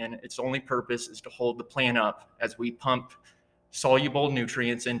deficient, and its only purpose is to hold the plant up as we pump soluble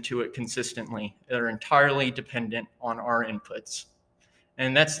nutrients into it consistently. They're entirely dependent on our inputs.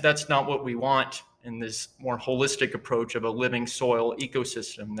 And that's not what we want in this more holistic approach of a living soil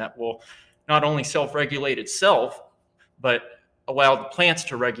ecosystem that will not only self-regulate itself, but allow the plants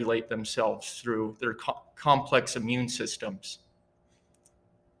to regulate themselves through their complex immune systems.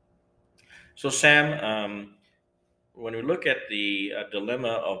 So Sam, when we look at the dilemma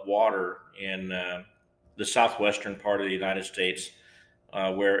of water in the southwestern part of the United States,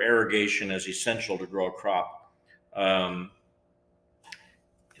 where irrigation is essential to grow a crop,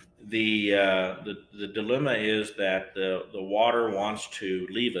 the dilemma is that the water wants to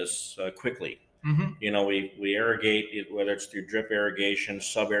leave us quickly. Mm-hmm. You know, we irrigate, whether it's through drip irrigation,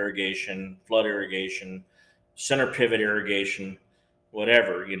 sub irrigation, flood irrigation, center pivot irrigation,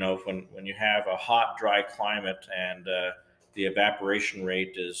 whatever. You know, when you have a hot, dry climate and the evaporation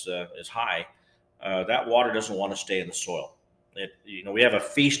rate is high, that water doesn't want to stay in the soil. We have a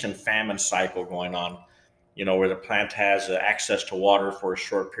feast and famine cycle going on, where the plant has access to water for a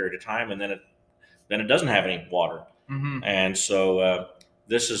short period of time, and then it doesn't have any water. Mm-hmm. And so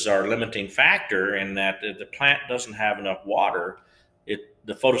this is our limiting factor in that if the plant doesn't have enough water,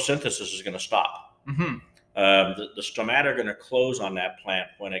 the photosynthesis is going to stop. Mm-hmm. The stomata are going to close on that plant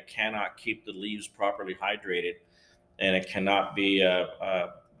when it cannot keep the leaves properly hydrated, and it cannot be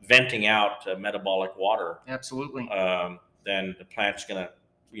venting out metabolic water, Absolutely. then the plant's going to,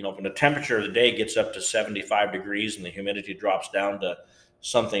 when the temperature of the day gets up to 75 degrees and the humidity drops down to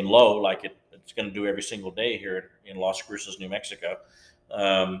something low, like it's going to do every single day here in Las Cruces, New Mexico,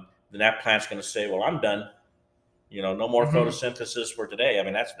 then that plant's going to say, well, I'm done. No more photosynthesis for today. I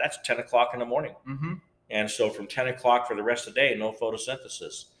mean, that's 10 o'clock in the morning. And so from 10 o'clock for the rest of the day, no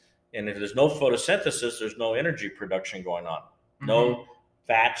photosynthesis. And if there's no photosynthesis, there's no energy production going on. No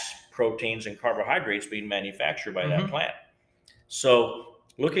fats, proteins, and carbohydrates being manufactured by that plant. So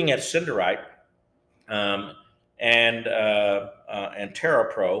looking at Cinderite and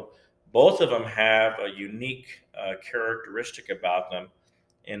TerraPro, both of them have a unique characteristic about them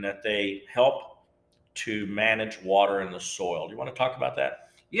in that they help to manage water in the soil. Do you want to talk about that?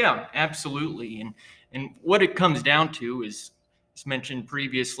 Yeah, absolutely. And what it comes down to is, as mentioned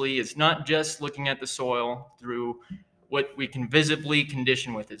previously, it's not just looking at the soil through what we can visibly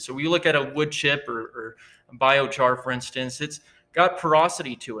condition with it. So we look at a wood chip or a biochar, for instance, it's got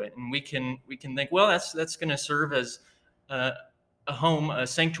porosity to it, and we can think, well, that's going to serve as a home, a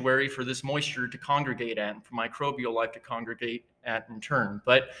sanctuary for this moisture to congregate at, and for microbial life to congregate at in turn.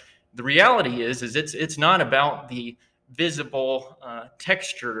 But the reality is it's not about the visible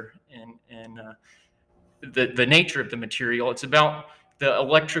texture and the nature of the material. It's about the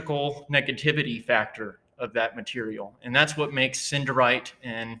electrical negativity factor of that material. And that's what makes Cinderite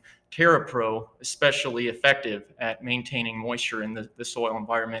and TerraPro especially effective at maintaining moisture in the soil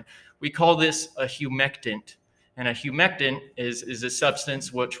environment. We call this a humectant. And a humectant is a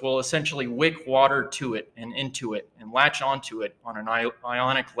substance which will essentially wick water to it and into it and latch onto it on an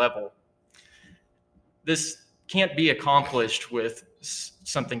ionic level. This can't be accomplished with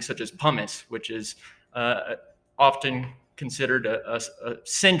something such as pumice, which is often considered a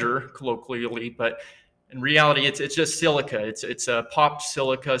cinder colloquially, but in reality, it's just silica. It's a popped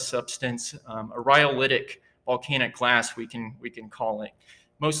silica substance, a rhyolitic volcanic glass we can call it.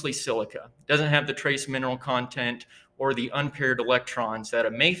 Mostly silica. It doesn't have the trace mineral content or the unpaired electrons that a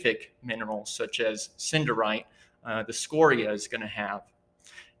mafic mineral such as Cinderite, the scoria, is going to have.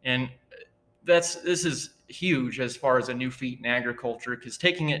 And this is huge as far as a new feat in agriculture, because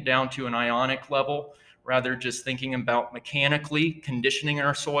taking it down to an ionic level, rather just thinking about mechanically conditioning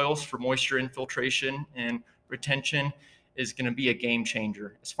our soils for moisture infiltration and retention, is going to be a game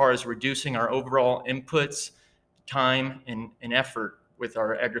changer as far as reducing our overall inputs, time, and effort with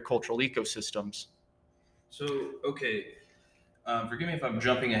our agricultural ecosystems. So, okay, forgive me if I'm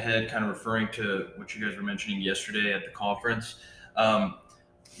jumping ahead, kind of referring to what you guys were mentioning yesterday at the conference.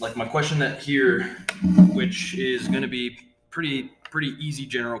 Like my question here, which is going to be pretty easy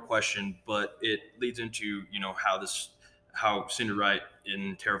general question, but it leads into how Cinderite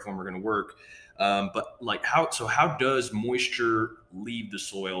and Terraform are going to work. But like how does moisture leave the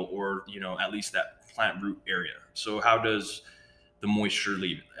soil, or at least that plant root area? So how does the moisture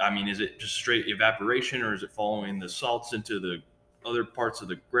leave? I mean, is it just straight evaporation, or is it following the salts into the other parts of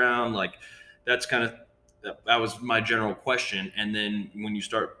the ground? Like that was my general question. And then when you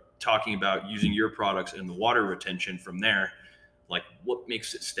start talking about using your products and the water retention from there, like what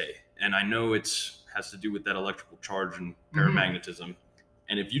makes it stay? And I know has to do with that electrical charge and paramagnetism.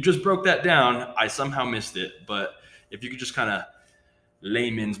 And if you just broke that down, I somehow missed it. But if you could just kind of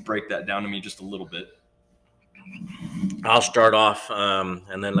layman's break that down to me just a little bit. I'll start off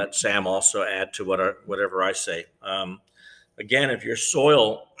and then let Sam also add to whatever I say. Again, if your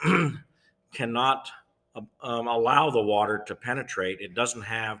soil cannot allow the water to penetrate, it doesn't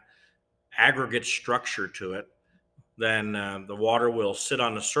have aggregate structure to it, then the water will sit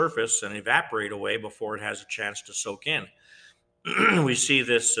on the surface and evaporate away before it has a chance to soak in. We see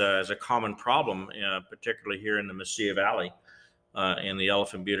this as a common problem, particularly here in the Mesilla Valley, in the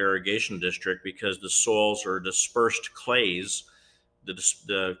Elephant Butte Irrigation District, because the soils are dispersed clays.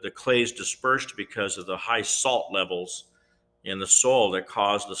 The clays dispersed because of the high salt levels in the soil that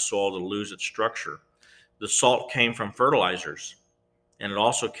cause the soil to lose its structure. The salt came from fertilizers, and it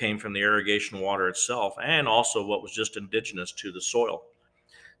also came from the irrigation water itself, and also what was just indigenous to the soil.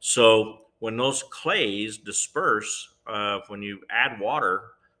 So when those clays disperse, when you add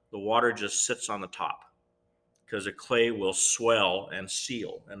water, the water just sits on the top, because the clay will swell and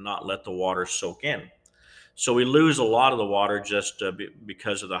seal and not let the water soak in. So we lose a lot of the water just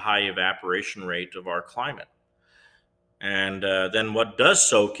because of the high evaporation rate of our climate. And then what does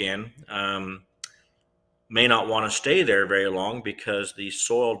soak in may not want to stay there very long, because the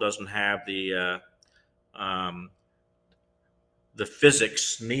soil doesn't have the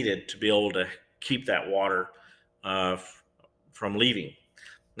physics needed to be able to keep that water from leaving.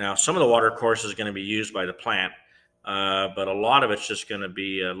 Now, some of the water, of course, is going to be used by the plant, but a lot of it's just going to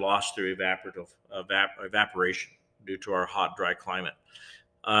be lost through evaporation due to our hot, dry climate.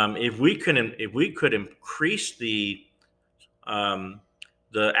 If we could increase the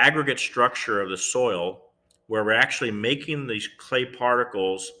aggregate structure of the soil, where we're actually making these clay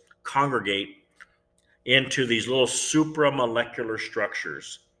particles congregate into these little supramolecular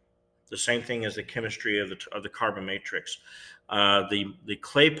structures, the same thing as the chemistry of the carbon matrix. The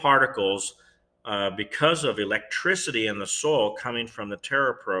clay particles, because of electricity in the soil coming from the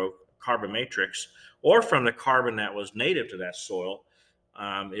TerraPro carbon matrix or from the carbon that was native to that soil,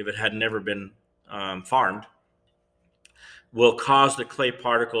 if it had never been farmed, will cause the clay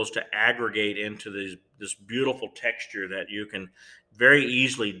particles to aggregate into this beautiful texture that you can very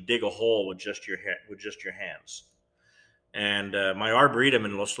easily dig a hole with just your hands. And my arboretum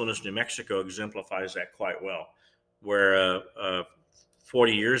in Los Lunas, New Mexico exemplifies that quite well, where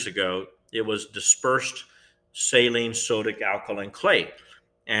 40 years ago, it was dispersed saline sodic alkaline clay,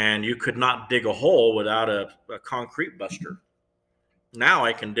 and you could not dig a hole without a concrete buster. Now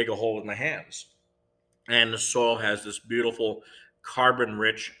I can dig a hole with my hands, and the soil has this beautiful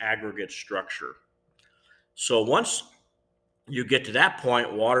carbon-rich aggregate structure. So once you get to that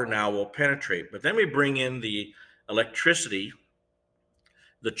point, water now will penetrate. But then we bring in the electricity,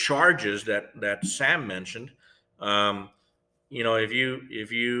 the charges that Sam mentioned.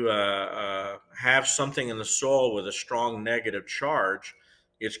 If you have something in the soil with a strong negative charge,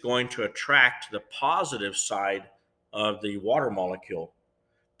 it's going to attract the positive side of the water molecule.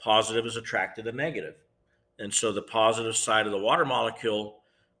 Positive is attracted to negative, and so the positive side of the water molecule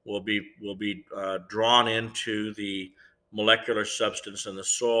will be drawn into the molecular substance in the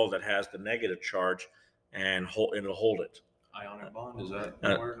soil that has the negative charge, and it'll hold it. Ionic bond, is that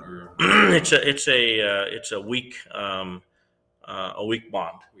the word? Or? It's a weak bond. Weak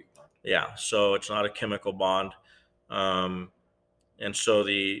bond. Yeah, so it's not a chemical bond, and so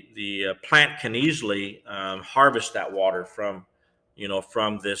the plant can easily harvest that water from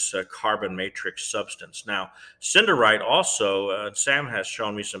this carbon matrix substance. Now, Cinderite also, Sam has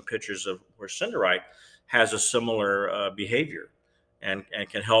shown me some pictures of where Cinderite has a similar behavior and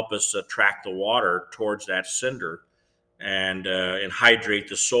can help us attract the water towards that cinder and hydrate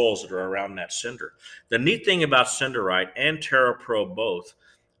the soils that are around that cinder. The neat thing about Cinderite and TerraPro both,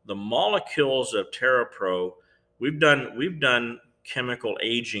 the molecules of TerraPro, we've done chemical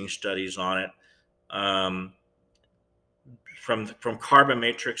aging studies on it, from carbon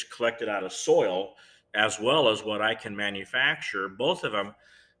matrix collected out of soil, as well as what I can manufacture. Both of them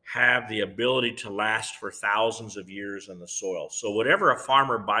have the ability to last for thousands of years in the soil. So whatever a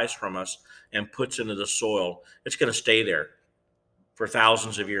farmer buys from us and puts into the soil, it's going to stay there for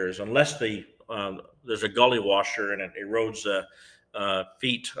thousands of years, unless there's a gully washer and it erodes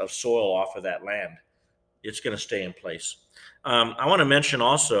feet of soil off of that land. It's going to stay in place. I want to mention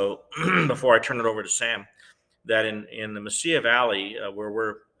also, before I turn it over to Sam, that in the Mesilla Valley, where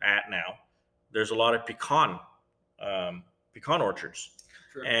we're at now, there's a lot of pecan orchards.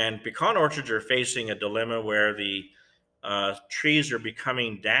 Sure. And pecan orchards are facing a dilemma where the trees are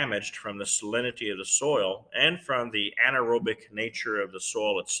becoming damaged from the salinity of the soil and from the anaerobic nature of the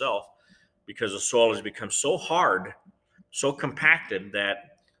soil itself, because the soil has become so hard, so compacted,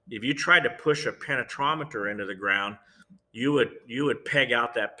 that if you tried to push a penetrometer into the ground, you would peg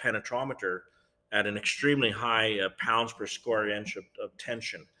out that penetrometer at an extremely high pounds per square inch of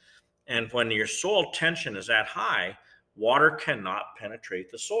tension. And when your soil tension is that high, water cannot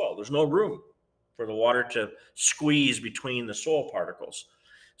penetrate the soil. There's no room for the water to squeeze between the soil particles.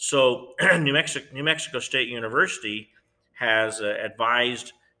 So New Mexico State University has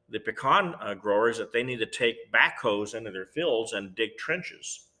advised the pecan growers that they need to take backhoes into their fields and dig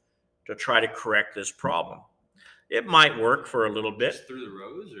trenches to try to correct this problem. It might work for a little bit. Just through the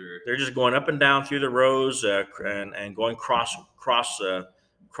rows, or they're just going up and down through the rows and going crossways,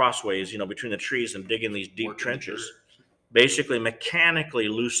 between the trees and digging these deep trenches, basically mechanically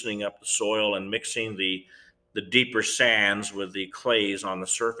loosening up the soil and mixing the deeper sands with the clays on the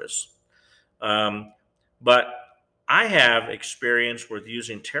surface. But I have experience with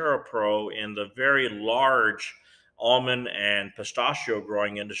using TerraPro in the very large almond and pistachio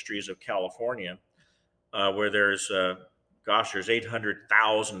growing industries of California, where there's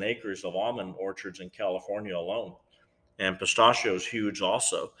 800,000 acres of almond orchards in California alone. And pistachio is huge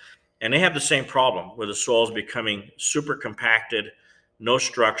also. And they have the same problem, where the soil is becoming super compacted, no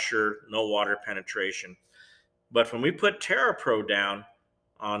structure, no water penetration. But when we put TerraPro down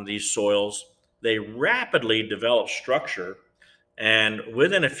on these soils, they rapidly develop structure. And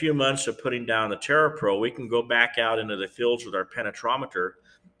within a few months of putting down the TerraPro, we can go back out into the fields with our penetrometer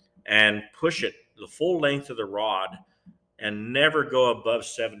and push it, the full length of the rod and never go above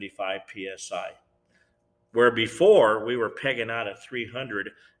 75 psi. Where before we were pegging out at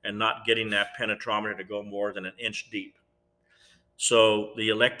 300 and not getting that penetrometer to go more than an inch deep. So the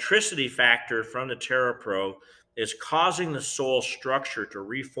electricity factor from the TerraPro is causing the soil structure to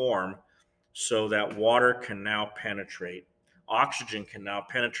reform so that water can now penetrate. Oxygen can now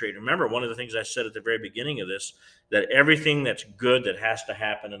penetrate. Remember, one of the things I said at the very beginning of this, that everything that's good that has to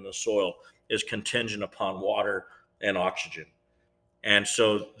happen in the soil is contingent upon water and oxygen. And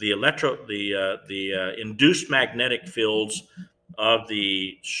so the induced magnetic fields of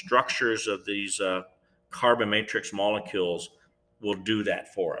the structures of these carbon matrix molecules will do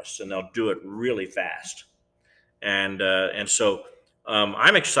that for us, and they'll do it really fast. And so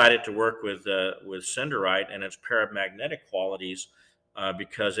I'm excited to work with Cinderite and its paramagnetic qualities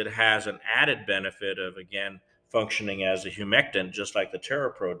because it has an added benefit of, again, functioning as a humectant, just like the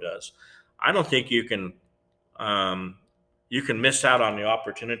TerraPro does. I don't think you can miss out on the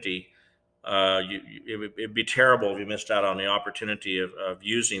opportunity. It'd be terrible if you missed out on the opportunity of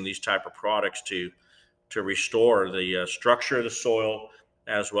using these type of products to restore the structure of the soil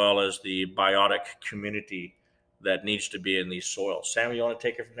as well as the biotic community that needs to be in these soils. Sam, you want to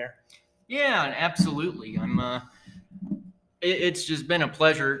take it from there? Yeah, absolutely. It's just been a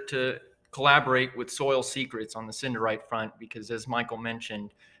pleasure to collaborate with Soil Secrets on the Cinderite front because, as Michael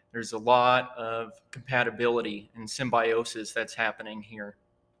mentioned, there's a lot of compatibility and symbiosis that's happening here.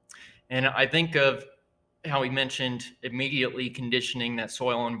 And I think of how he mentioned immediately conditioning that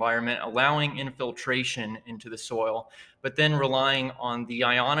soil environment, allowing infiltration into the soil, but then relying on the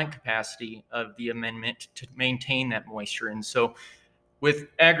ionic capacity of the amendment to maintain that moisture. And so with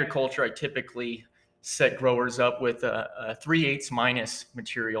agriculture, I typically set growers up with a 3/8-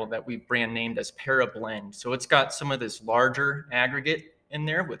 material that we've brand named as ParaBlend. So it's got some of this larger aggregate in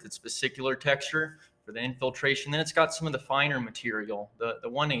there with its vesicular texture for the infiltration. Then it's got some of the finer material, the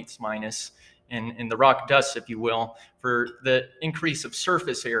 1/8- and the rock dust, if you will, for the increase of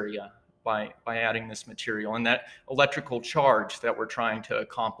surface area by adding this material and that electrical charge that we're trying to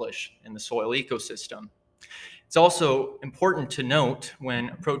accomplish in the soil ecosystem. It's also important to note when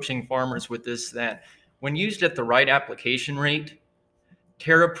approaching farmers with this that when used at the right application rate,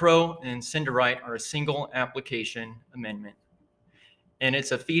 TerraPro and Cinderite are a single application amendment. And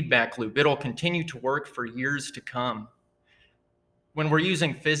it's a feedback loop. It'll continue to work for years to come. When we're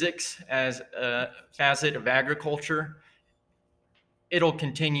using physics as a facet of agriculture, it'll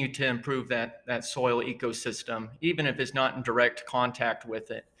continue to improve that soil ecosystem, even if it's not in direct contact with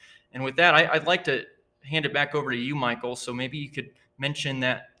it. And with that, I'd like to hand it back over to you, Michael. So maybe you could mention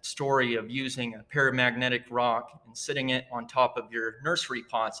that story of using a paramagnetic rock and sitting it on top of your nursery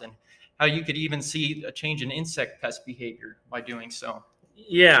pots and how you could even see a change in insect pest behavior by doing so.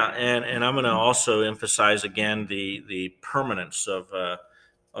 Yeah, and I'm going to also emphasize again the permanence of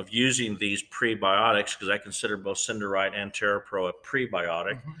using these prebiotics, because I consider both Cinderite and TerraPro a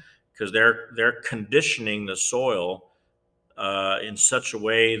prebiotic, because they're conditioning the soil in such a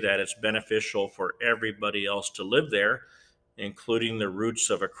way that it's beneficial for everybody else to live there, including the roots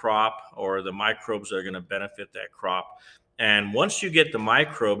of a crop or the microbes that are going to benefit that crop. And once you get the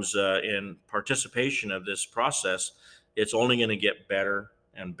microbes in participation of this process, it's only going to get better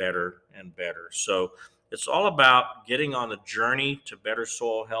and better and better. So it's all about getting on the journey to better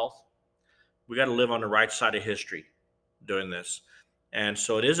soil health. We got to live on the right side of history doing this. And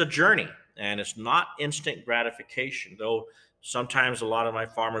so it is a journey, and it's not instant gratification, though sometimes a lot of my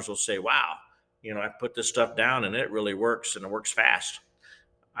farmers will say, wow, I put this stuff down and it really works, and it works fast.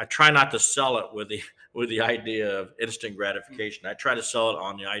 I try not to sell it with the idea of instant gratification. I try to sell it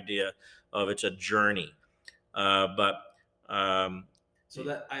on the idea of it's a journey. So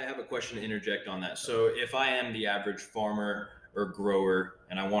that I have a question to interject on that. So if I am the average farmer or grower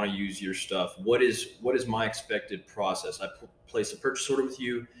and I want to use your stuff, what is my expected process? I place a purchase order with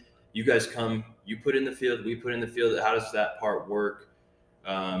you. You guys come, you put in the field, we put in the field. How does that part work?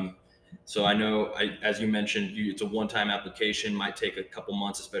 So I know, as you mentioned, it's a one-time application. Might take a couple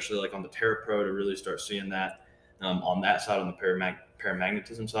months, especially like on the TerraPro, to really start seeing that on that side, on the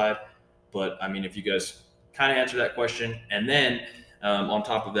paramagnetism side. But I mean, if you guys kind of answer that question, and then on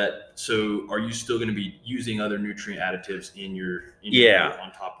top of that, so are you still going to be using other nutrient additives in your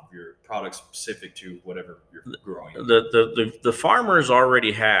on top of your product specific to whatever you're growing? The farmers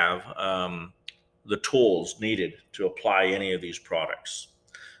already have the tools needed to apply any of these products.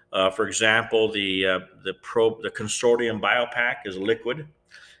 For example, the Consortium Biopack is liquid.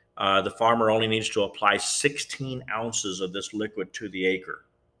 The farmer only needs to apply 16 ounces of this liquid to the acre.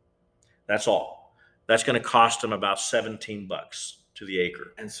 That's all. That's going to cost them about $17 to the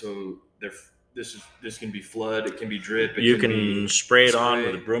acre. And so this can be flood, it can be drip. You can spray it on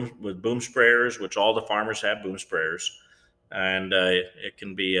with boom sprayers, which all the farmers have boom sprayers, and it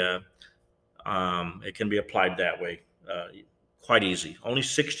can be applied that way. Quite easy. Only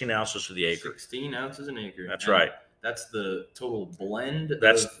 16 ounces to the acre. 16 ounces an acre. That's right. That's the total blend.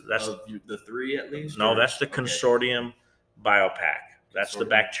 That's of the three at least. No, that's the Consortium Biopack. That's the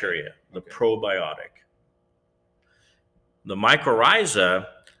bacteria, the probiotic. The mycorrhiza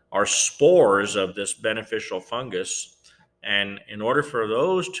are spores of this beneficial fungus, and in order for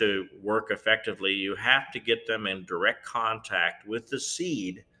those to work effectively, you have to get them in direct contact with the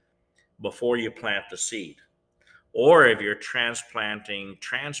seed before you plant the seed. Or if you're transplanting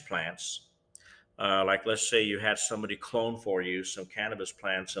transplants, like let's say you had somebody clone for you some cannabis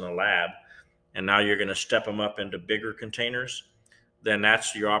plants in a lab, and now you're going to step them up into bigger containers, then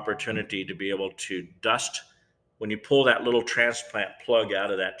that's your opportunity to be able to dust. When you pull that little transplant plug out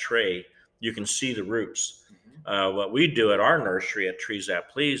of that tray, you can see the roots. What we do at our nursery at Trees That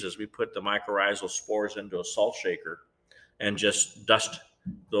Please is we put the mycorrhizal spores into a salt shaker and just dust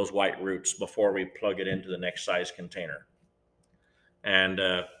those white roots before we plug it into the next size container. And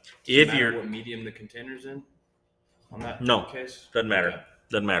if you're what medium the container's in on that case? Doesn't matter. Okay.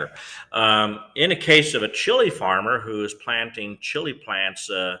 Doesn't matter. In a case of a chili farmer who is planting chili plants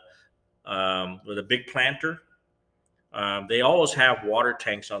with a big planter, they always have water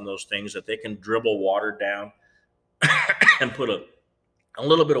tanks on those things that they can dribble water down and put a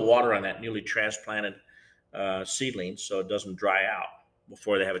little bit of water on that newly transplanted seedling so it doesn't dry out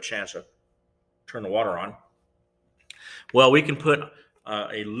before they have a chance to turn the water on. Well, we can put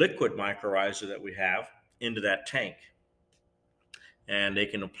a liquid mycorrhiza that we have into that tank, and they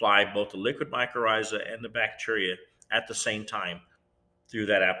can apply both the liquid mycorrhiza and the bacteria at the same time through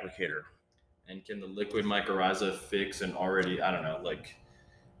that applicator. And can the liquid mycorrhiza fix an already, I don't know, like,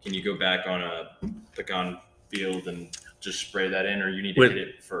 can you go back on a pecan field and just spray that in, or you need to hit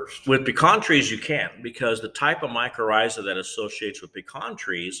it first? With pecan trees, you can, because the type of mycorrhiza that associates with pecan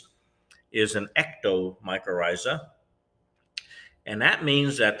trees is an ectomycorrhiza. And that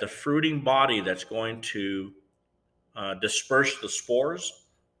means that the fruiting body that's going to disperse the spores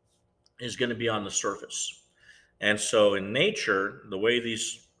is going to be on the surface. And so in nature, the way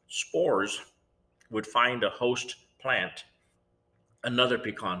these spores would find a host plant, another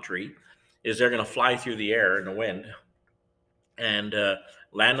pecan tree, is they're going to fly through the air in the wind and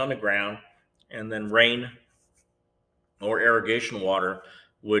land on the ground, and then rain or irrigation water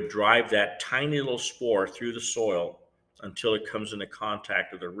would drive that tiny little spore through the soil until it comes into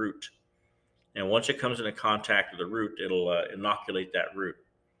contact with the root. And once it comes into contact with the root, it'll inoculate that root.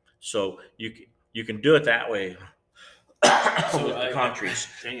 So you can do it that way with pecan trees.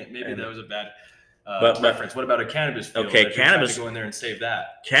 Dang it, maybe that was a bad reference. What about a cannabis field? Okay, cannabis. Go in there and save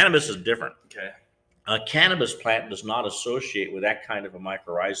that. Cannabis is different. Okay. A cannabis plant does not associate with that kind of a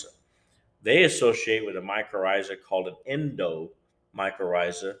mycorrhiza. They associate with a mycorrhiza called an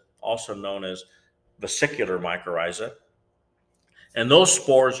endomycorrhiza, also known as vesicular mycorrhiza. And those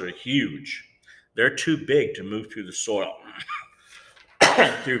spores are huge. They're too big to move through the soil,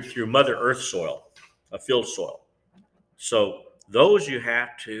 through Mother Earth soil, a field soil. So those you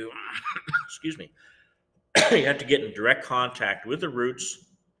have to, excuse me, you have to get in direct contact with the roots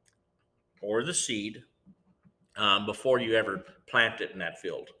or the seed before you ever plant it in that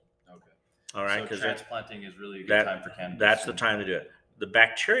field. Okay. All right. So transplanting is really a good time for cannabis. That's the time to do it. The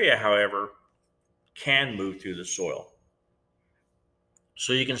bacteria, however, can move through the soil.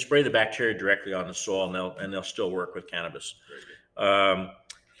 So you can spray the bacteria directly on the soil, and they'll still work with cannabis.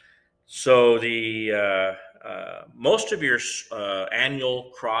 So the most of your annual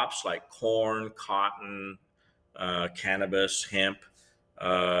crops like corn, cotton, cannabis, hemp,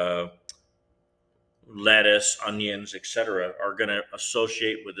 lettuce, onions, etc., are going to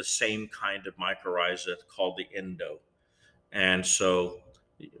associate with the same kind of mycorrhiza called the endo. And so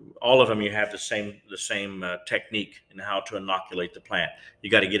all of them, you have the same technique in how to inoculate the plant. You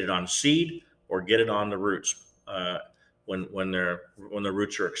got to get it on seed or get it on the roots when the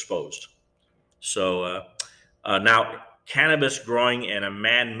roots are exposed. So now, cannabis growing in a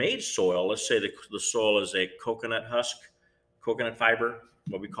man-made soil, let's say the soil is a coconut husk, coconut fiber,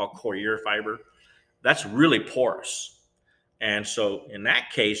 what we call coir fiber, that's really porous. And so in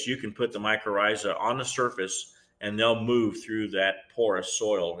that case, you can put the mycorrhiza on the surface and they'll move through that porous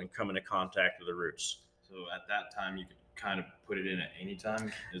soil and come into contact with the roots. So at that time, you could kind of put it in at any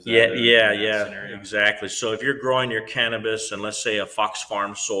time? Yeah, exactly. So if you're growing your cannabis in, let's say, a Fox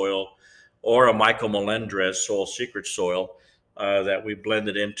Farm soil or a Michael Melendrez Soil Secret soil that we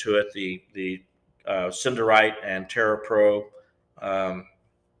blended into it, the Cinderite and TerraPro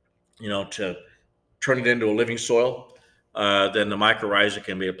to turn it into a living soil, then the mycorrhiza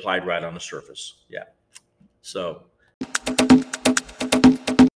can be applied right on the surface. Yeah. So.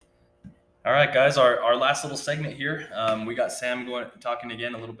 All right, guys, our last little segment here. We got Sam talking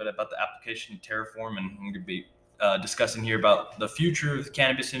again a little bit about the application of Terraform, and we're going to be discussing here about the future of the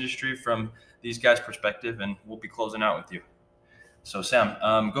cannabis industry from these guys' perspective, and we'll be closing out with you. So, Sam,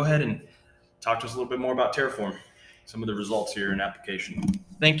 go ahead and talk to us a little bit more about Terraform, some of the results here in application.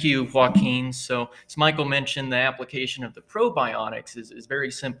 Thank you, Joaquin. So, as Michael mentioned, the application of the probiotics is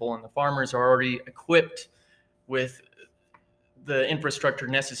very simple, and the farmers are already equipped with the infrastructure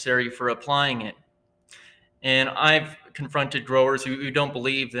necessary for applying it. And I've confronted growers who don't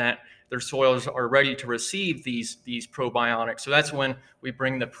believe that their soils are ready to receive these probiotics. So that's when we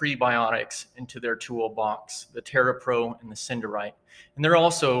bring the prebiotics into their toolbox, the TerraPro and the Cinderite. And they're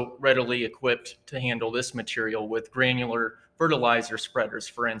also readily equipped to handle this material with granular fertilizer spreaders,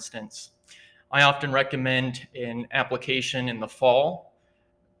 for instance. I often recommend an application in the fall,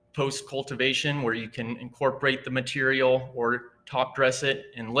 post-cultivation, where you can incorporate the material or top dress it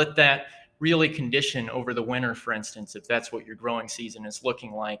and let that really condition over the winter, for instance, if that's what your growing season is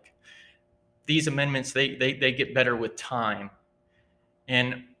looking like. These amendments, they get better with time.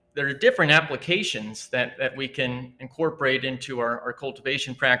 And there are different applications that we can incorporate into our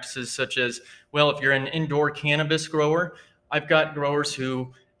cultivation practices, such as, well, if you're an indoor cannabis grower, I've got growers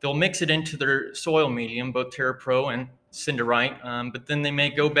who they'll mix it into their soil medium, both TerraPro and Cinderite, but then they may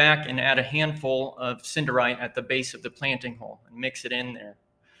go back and add a handful of Cinderite at the base of the planting hole and mix it in there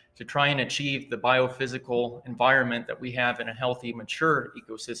to try and achieve the biophysical environment that we have in a healthy, mature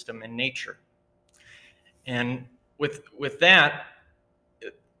ecosystem in nature. And with that's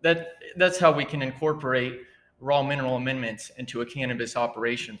how we can incorporate raw mineral amendments into a cannabis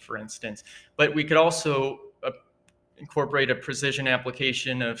operation, for instance. But we could also incorporate a precision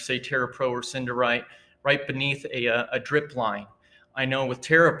application of, say, TerraPro or Cinderite right beneath a drip line. I know with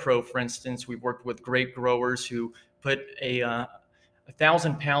TerraPro, for instance, we've worked with grape growers who put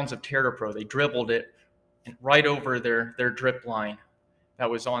 1,000 pounds of TerraPro, they dribbled it right over their drip line that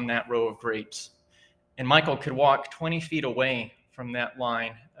was on that row of grapes. And Michael could walk 20 feet away from that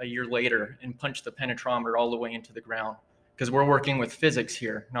line a year later and punch the penetrometer all the way into the ground, because we're working with physics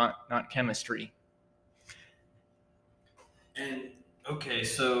here, not chemistry. And okay,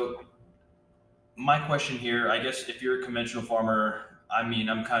 so my question here, I guess if you're a conventional farmer, I mean,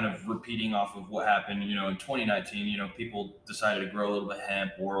 I'm kind of repeating off of what happened, in 2019, people decided to grow a little bit of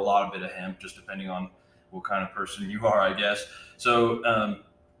hemp or a lot of bit of hemp, just depending on what kind of person you are, I guess. So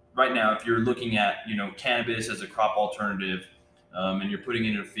right now, if you're looking at, cannabis as a crop alternative and you're putting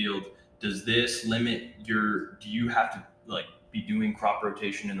it in a field, does this limit do you have to be doing crop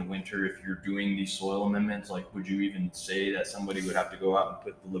rotation in the winter if you're doing these soil amendments? Would you even say that somebody would have to go out and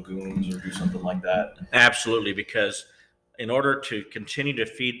put the lagoons or do something like that? Absolutely, because in order to continue to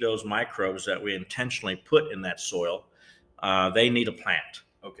feed those microbes that we intentionally put in that soil, they need a plant.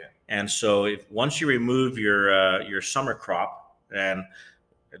 Okay. And so once you remove your summer crop, and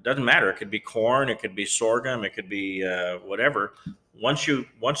it doesn't matter, it could be corn, it could be sorghum, it could be whatever. Once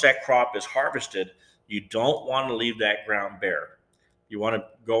that crop is harvested, you don't want to leave that ground bare. You want to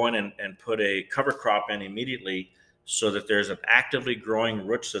go in and put a cover crop in immediately so that there's an actively growing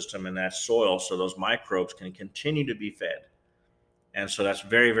root system in that soil so those microbes can continue to be fed. And so that's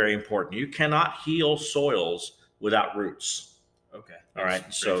very, very important. You cannot heal soils without roots. Okay. All right.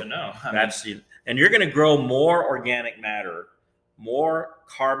 That's so great to know. And you're going to grow more organic matter, more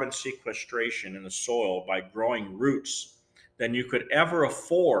carbon sequestration in the soil by growing roots than you could ever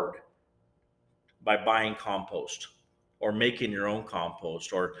afford by buying compost or making your own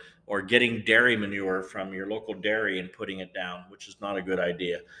compost or getting dairy manure from your local dairy and putting it down, which is not a good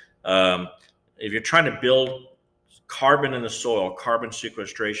idea. If you're trying to build carbon in the soil, carbon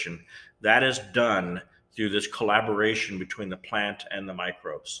sequestration, that is done through this collaboration between the plant and the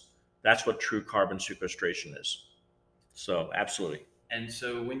microbes. That's what true carbon sequestration is. So absolutely. And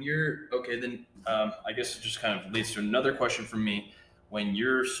so when you're, okay, then I guess it just kind of leads to another question from me. When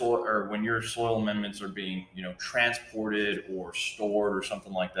your soil amendments are being, transported or stored or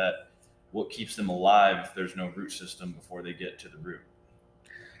something like that, what keeps them alive if there's no root system before they get to the root?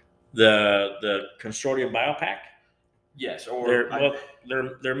 The Consortium Biopack? Yes. Or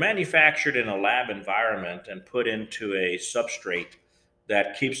they're manufactured in a lab environment and put into a substrate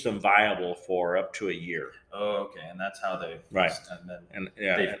that keeps them viable for up to a year. Oh, okay. And that's how they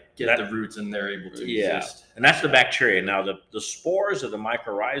they get the roots and they're able to exist. And that's the bacteria. Now, the spores of the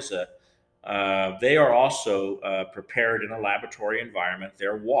mycorrhiza, they are also prepared in a laboratory environment.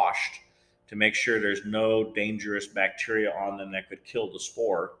 They're washed to make sure there's no dangerous bacteria on them that could kill the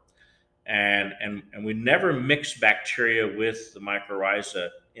spore. and we never mix bacteria with the mycorrhiza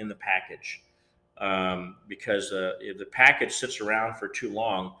in the package, because if the package sits around for too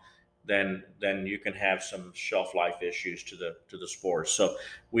long, then you can have some shelf life issues to the spores. So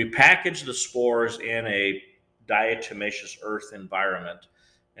we package the spores in a diatomaceous earth environment,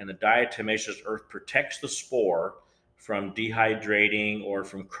 and the diatomaceous earth protects the spore from dehydrating or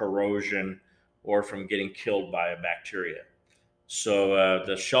from corrosion or from getting killed by a bacteria. So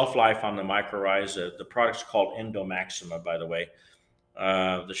the shelf life on the mycorrhiza, the product's called Endomaxima, by the way.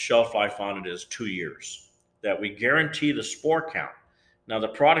 The shelf life on it is 2 years. That we guarantee the spore count. Now the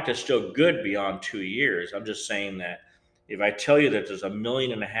product is still good beyond 2 years. I'm just saying that if I tell you that there's 1.5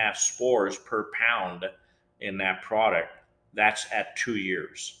 million spores per pound in that product, that's at 2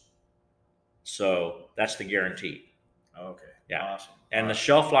 years. So that's the guarantee. Okay. Yeah. Awesome. And the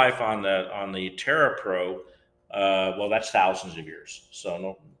shelf life on the TerraPro, well, that's thousands of years.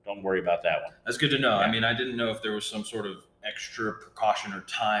 So don't worry about that one. That's good to know. Yeah. I mean, I didn't know if there was some sort of extra precaution or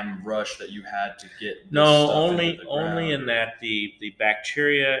time rush that you had to get this No, stuff only into the ground. only in that the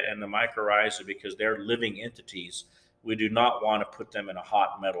bacteria and the mycorrhiza, because they're living entities, we do not want to put them in a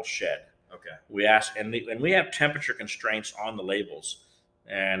hot metal shed. Okay. We ask, and we have temperature constraints on the labels,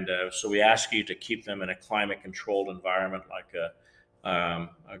 and so we ask you to keep them in a climate-controlled environment, like a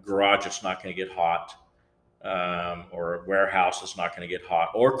garage that's not going to get hot, or a warehouse that's not going to get hot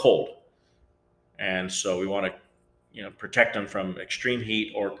or cold. And so we want to, protect them from extreme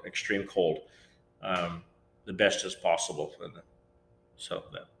heat or extreme cold, the best as possible. So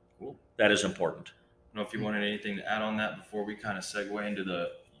Cool. That is important. I don't know if you wanted anything to add on that before we kind of segue into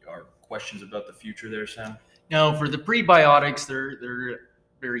our questions about the future there, Sam. No, for the prebiotics, they're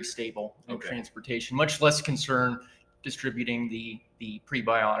very stable in Okay. transportation. Much less concern distributing the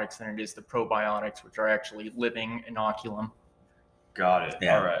prebiotics than it is the probiotics, which are actually living inoculum. Got it.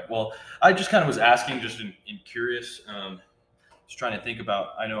 Yeah. All right. Well, I just kind of was asking, just in curious, just trying to think about,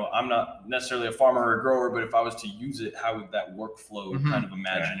 I know I'm not necessarily a farmer or a grower, but if I was to use it, how would that workflow kind of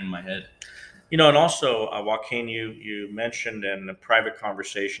imagine in my head? And also, Joaquin, you mentioned in a private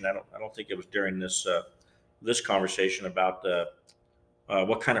conversation, I don't think it was during this conversation, about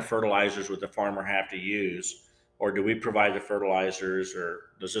what kind of fertilizers would the farmer have to use, or do we provide the fertilizers, or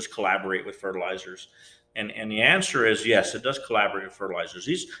does this collaborate with fertilizers? And the answer is yes, it does collaborate with fertilizers.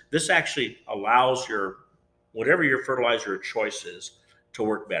 This actually allows whatever your fertilizer of choice is to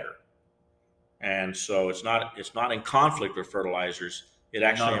work better. And so it's not in conflict with fertilizers. It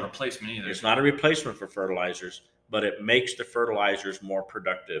actually Not a replacement either. It's not a replacement for fertilizers, but it makes the fertilizers more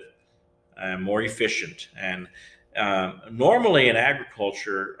productive and more efficient. And normally in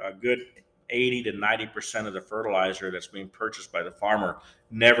agriculture, a good 80 to 90% of the fertilizer that's being purchased by the farmer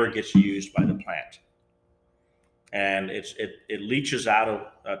never gets used by the plant. And it leaches out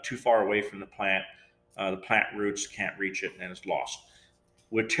of too far away from the plant. The plant roots can't reach it, and it's lost.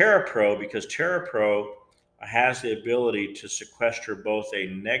 With TerraPro, because TerraPro has the ability to sequester both a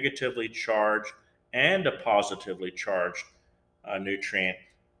negatively charged and a positively charged nutrient,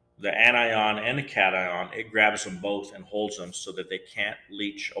 the anion and the cation, it grabs them both and holds them so that they can't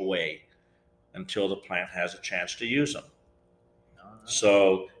leach away until the plant has a chance to use them.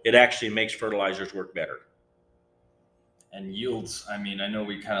 So it actually makes fertilizers work better. And yields, I mean, I know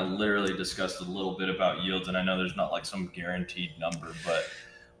we kind of literally discussed a little bit about yields, and I know there's not like some guaranteed number, but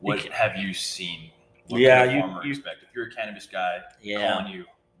what have you seen? What Yeah, can a farmer expect? If you're a cannabis guy calling you,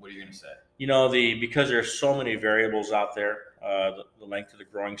 what are you going to say? Because there's so many variables out there, the length of the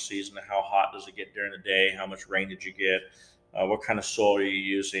growing season, how hot does it get during the day, how much rain did you get, what kind of soil are you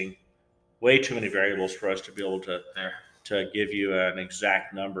using? Way too many variables for us to be able to give you an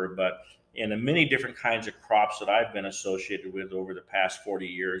exact number. But in the many different kinds of crops that I've been associated with over the past 40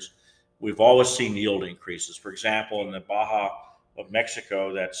 years, we've always seen yield increases. For example, in the Baja of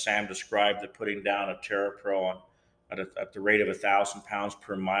Mexico that Sam described, the putting down of TerraPro at the rate of 1,000 pounds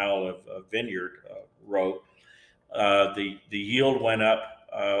per mile of vineyard row, the yield went up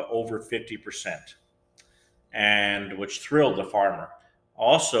over 50%, and which thrilled the farmer.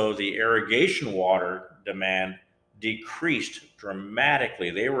 Also, the irrigation water demand decreased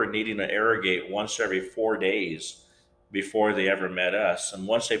dramatically. They were needing to irrigate once every 4 days before they ever met us. And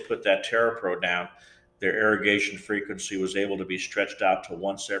once they put that TerraPro down, their irrigation frequency was able to be stretched out to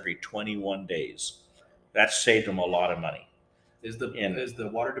once every 21 days. That saved them a lot of money. Is the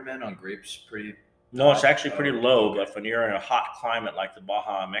water demand on grapes pretty? No, it's actually pretty low, but when you're in a hot climate like the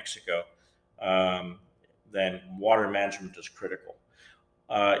Baja of Mexico, then water management is critical.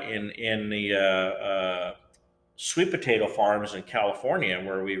 In the sweet potato farms in California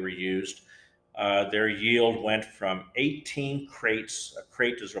where we were used, their yield went from 18 crates. A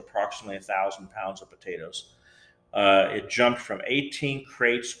crate is approximately 1,000 pounds of potatoes. It jumped from 18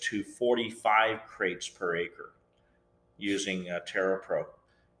 crates to 45 crates per acre using TerraPro.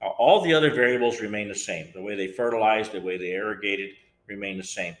 All the other variables remain the same. The way they fertilized, the way they irrigated remain the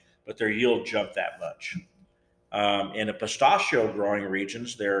same, but their yield jumped that much. In the pistachio growing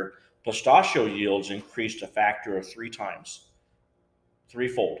regions, their pistachio yields increased a factor of 3 times,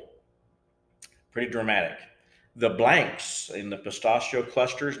 threefold. Pretty dramatic. The blanks in the pistachio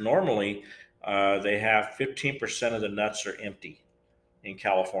clusters, normally they have 15% of the nuts are empty in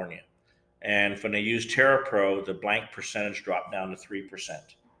California. And when they use TerraPro, the blank percentage dropped down to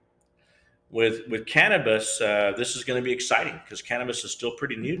 3%. With cannabis, this is going to be exciting because cannabis is still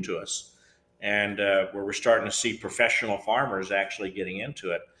pretty new to us. And where we're starting to see professional farmers actually getting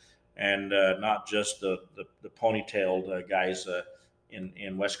into it, and not just the ponytailed guys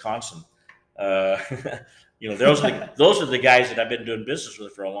in Wisconsin. Those are the guys that I've been doing business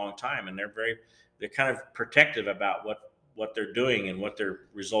with for a long time, and they're kind of protective about what they're doing and what their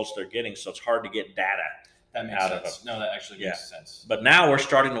results they're getting. So it's hard to get data That makes out sense. of them. No, that actually makes sense. But now we're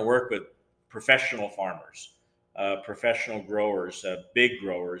starting to work with professional farmers, professional growers, big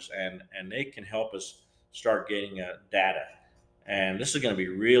growers, and they can help us start getting data. And this is going to be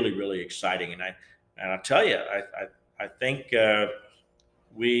really, really exciting. And I tell you, I think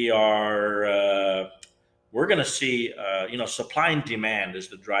we're going to see, supply and demand is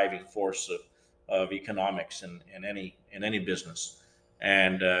the driving force of economics in any business,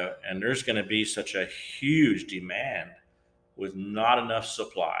 and there's going to be such a huge demand with not enough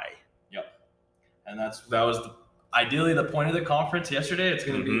supply. Yep. And that was ideally the point of the conference yesterday. It's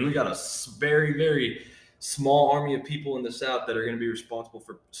going to be, we got a very, very small army of people in the South that are going to be responsible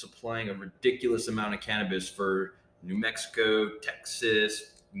for supplying a ridiculous amount of cannabis for New Mexico,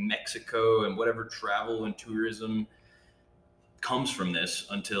 Texas, Mexico, and whatever travel and tourism comes from this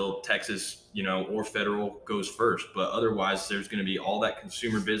until Texas, or federal goes first. But otherwise, there's going to be all that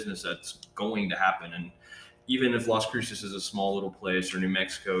consumer business that's going to happen. And even if Las Cruces is a small little place or New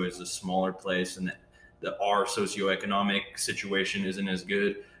Mexico is a smaller place and our socioeconomic situation isn't as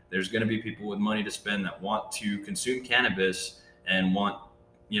good, there's going to be people with money to spend that want to consume cannabis and want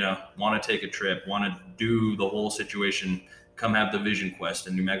to take a trip, want to do the whole situation, come have the vision quest.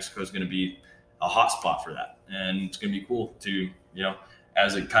 And New Mexico is going to be a hot spot for that. And it's going to be cool to,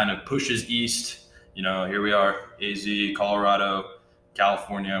 as it kind of pushes east, here we are, AZ, Colorado,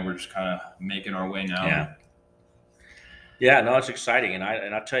 California, we're just kind of making our way now. Yeah, no, it's exciting. And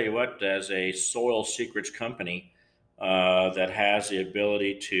I'll tell you what, as a soil secrets company that has the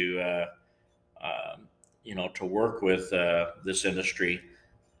ability to work with this industry,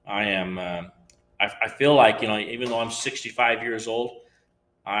 I feel like, even though I'm 65 years old,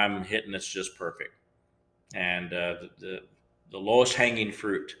 I'm hitting this just perfect. And the lowest hanging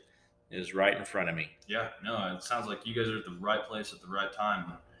fruit is right in front of me. Yeah, no, it sounds like you guys are at the right place at the right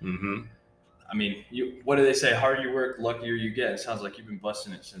time. Mm-hmm. I mean, what do they say? Harder you work, luckier you get. It sounds like you've been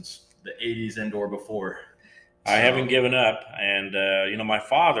busting it since the 80s and/or before. I haven't given up. And, my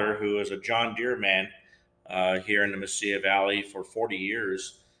father, who is a John Deere man here in the Mesilla Valley for 40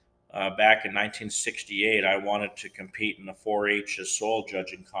 years, back in 1968, I wanted to compete in the 4-H soil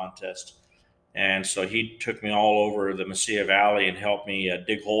judging contest. And so he took me all over the Mesilla Valley and helped me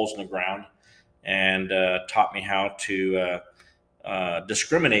dig holes in the ground and taught me how to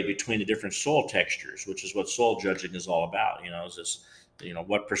discriminate between the different soil textures, which is what soil judging is all about. Is this,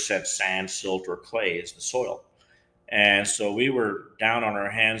 what percent sand, silt, or clay is the soil. And so we were down on our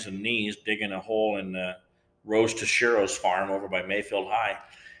hands and knees digging a hole in Rose Tashiro's farm over by Mayfield High.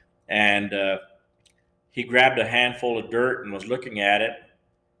 And he grabbed a handful of dirt and was looking at it.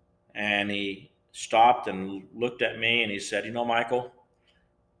 And he stopped and looked at me and he said, Michael,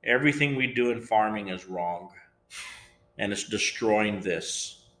 everything we do in farming is wrong. And it's destroying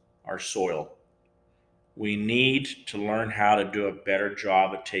our soil. We need to learn how to do a better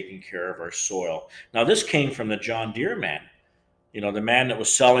job at taking care of our soil. Now, this came from the John Deere man, the man that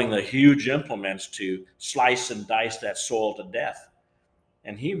was selling the huge implements to slice and dice that soil to death.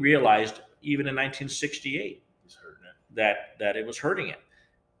 And he realized, even in 1968, that it was hurting it.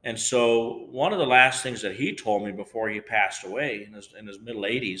 And so one of the last things that he told me before he passed away in his middle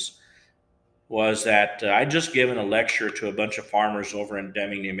 80s was that I'd just given a lecture to a bunch of farmers over in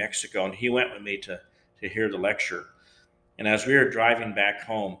Deming, New Mexico, and he went with me to hear the lecture. And as we were driving back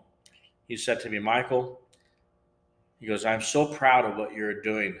home, he said to me, Michael, he goes, I'm so proud of what you're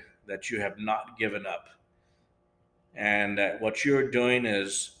doing, that you have not given up. And that what you're doing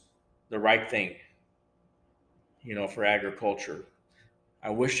is the right thing, for agriculture. I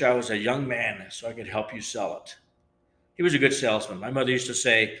wish I was a young man so I could help you sell it. He was a good salesman. My mother used to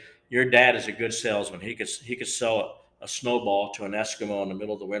say, your dad is a good salesman. He could sell a snowball to an Eskimo in the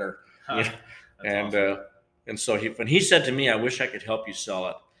middle of the winter. You know? And awesome. And so when he said to me, I wish I could help you sell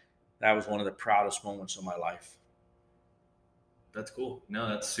it, that was one of the proudest moments of my life. That's cool. No,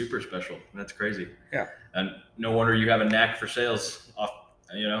 that's super special. That's crazy. Yeah. And no wonder you have a knack for sales, off,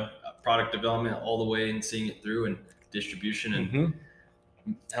 product development all the way and seeing it through and distribution. And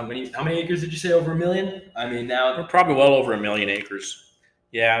how many acres did you say? Over 1 million? I mean, now we're probably well over 1 million acres.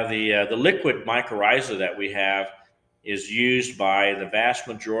 Yeah. The liquid mycorrhiza that we have is used by the vast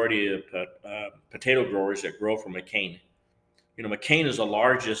majority of potato growers that grow from McCain. McCain is the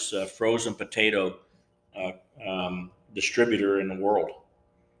largest frozen potato distributor in the world.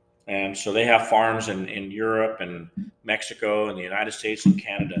 And so they have farms in Europe and Mexico and the United States and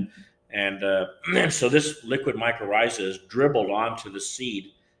Canada. And so this liquid mycorrhiza is dribbled onto the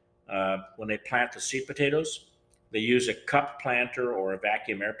seed. When they plant the seed potatoes, they use a cup planter or a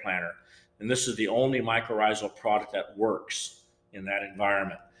vacuum air planter. And this is the only mycorrhizal product that works in that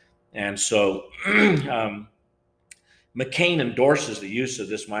environment. And so McCain endorses the use of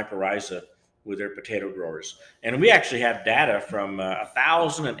this mycorrhiza with their potato growers. And we actually have data from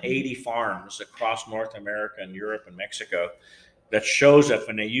 1,080 farms across North America and Europe and Mexico that shows that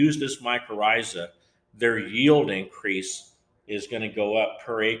when they use this mycorrhiza, their yield increase is going to go up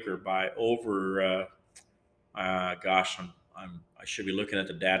per acre by over, I should be looking at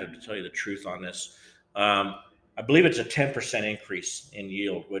the data to tell you the truth on this. I believe it's a 10% increase in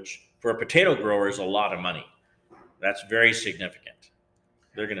yield, which for a potato grower is a lot of money. That's very significant.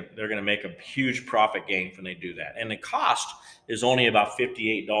 They're gonna make a huge profit gain when they do that, and the cost is only about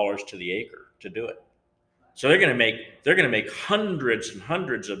 $58 to the acre to do it. So they're gonna make hundreds and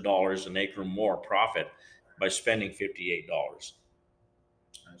hundreds of dollars an acre more profit by spending $58.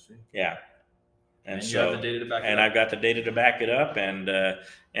 I see. Yeah, and so you have the data to back it up. I've got the data to back it up, and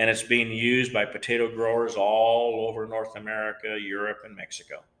it's being used by potato growers all over North America, Europe, and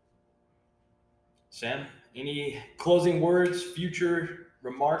Mexico. Sam, any closing words, future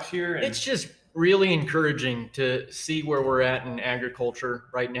remarks here? It's just really encouraging to see where we're at in agriculture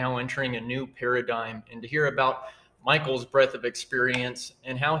right now, entering a new paradigm, and to hear about Michael's breadth of experience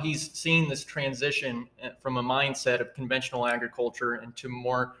and how he's seen this transition from a mindset of conventional agriculture into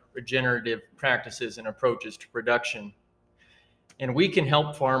more regenerative practices and approaches to production. And we can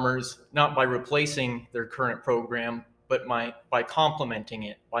help farmers not by replacing their current program, but by complementing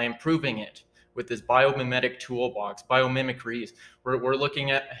it, by improving it. With this biomimetic toolbox, biomimicries, we're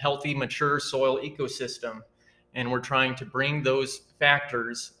looking at a healthy, mature soil ecosystem, and we're trying to bring those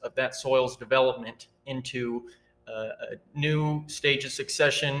factors of that soil's development into a new stage of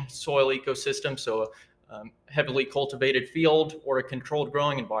succession soil ecosystem, so a heavily cultivated field or a controlled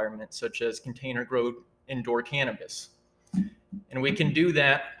growing environment, such as container-grown indoor cannabis. And we can do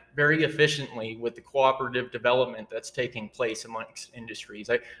that very efficiently with the cooperative development that's taking place amongst industries.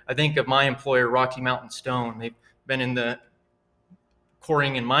 I think of my employer, Rocky Mountain Stone. They've been in the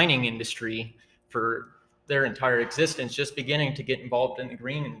quarrying and mining industry for their entire existence, just beginning to get involved in the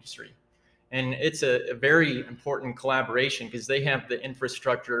green industry. And it's a very important collaboration because they have the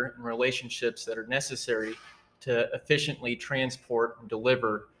infrastructure and relationships that are necessary to efficiently transport and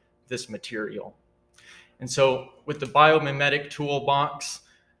deliver this material. And so with the biomimetic toolbox,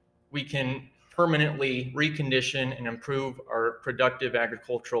 we can permanently recondition and improve our productive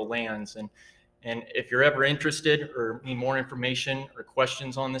agricultural lands. And if you're ever interested or need more information or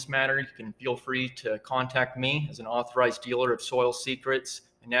questions on this matter, you can feel free to contact me as an authorized dealer of Soil Secrets,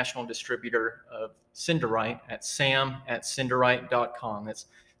 a national distributor of Cinderite at sam@cinderite.com. That's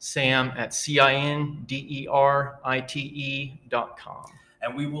sam@cinderite.com.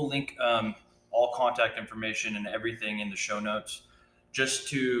 And we will link all contact information and everything in the show notes. Just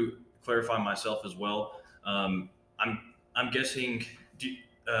to clarify myself as well, I'm guessing.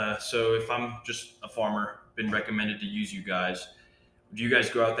 So if I'm just a farmer, been recommended to use you guys, do you guys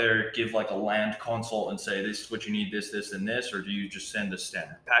go out there, give like a land consult and say this is what you need, this, and this, or do you just send a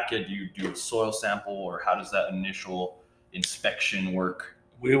standard packet? Do you do a soil sample, or how does that initial inspection work?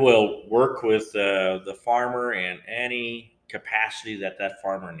 We will work with the farmer in any capacity that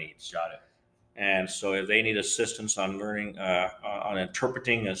farmer needs. Got it. And so if they need assistance on learning, on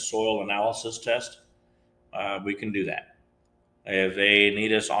interpreting a soil analysis test, we can do that. If they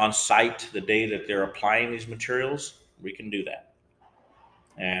need us on site the day that they're applying these materials, we can do that.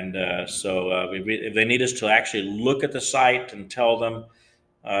 And if they need us to actually look at the site and tell them,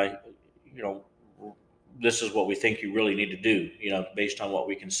 this is what we think you really need to do, based on what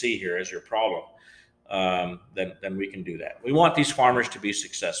we can see here as your problem, then we can do that. We want these farmers to be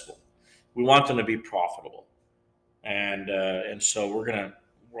successful. We want them to be profitable, and so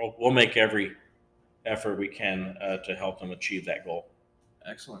we'll make every effort we can to help them achieve that goal.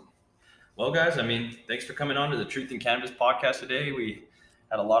 Excellent. Well, guys, I mean, thanks for coming on to the Truth in Cannabis podcast today. We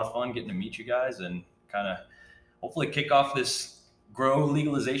had a lot of fun getting to meet you guys and kind of hopefully kick off this grow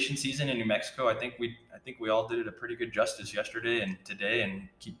legalization season in New Mexico. I think we all did it a pretty good justice yesterday and today, and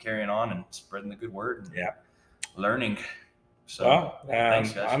keep carrying on and spreading the good word. And learning. So, well,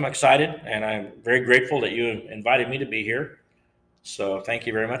 thanks, guys. I'm excited, and I'm very grateful that you invited me to be here. So thank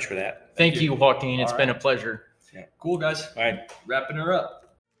you very much for that. Thank you, Joaquin. It's been a pleasure. Yeah. Cool, guys. All right. Wrapping her up.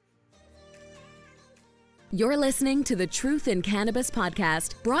 You're listening to the Truth in Cannabis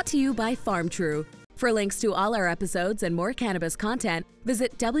podcast, brought to you by FarmTrue. For links to all our episodes and more cannabis content,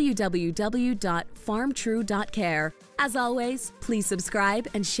 visit www.farmtrue.care. As always, please subscribe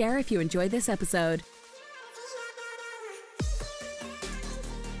and share if you enjoyed this episode.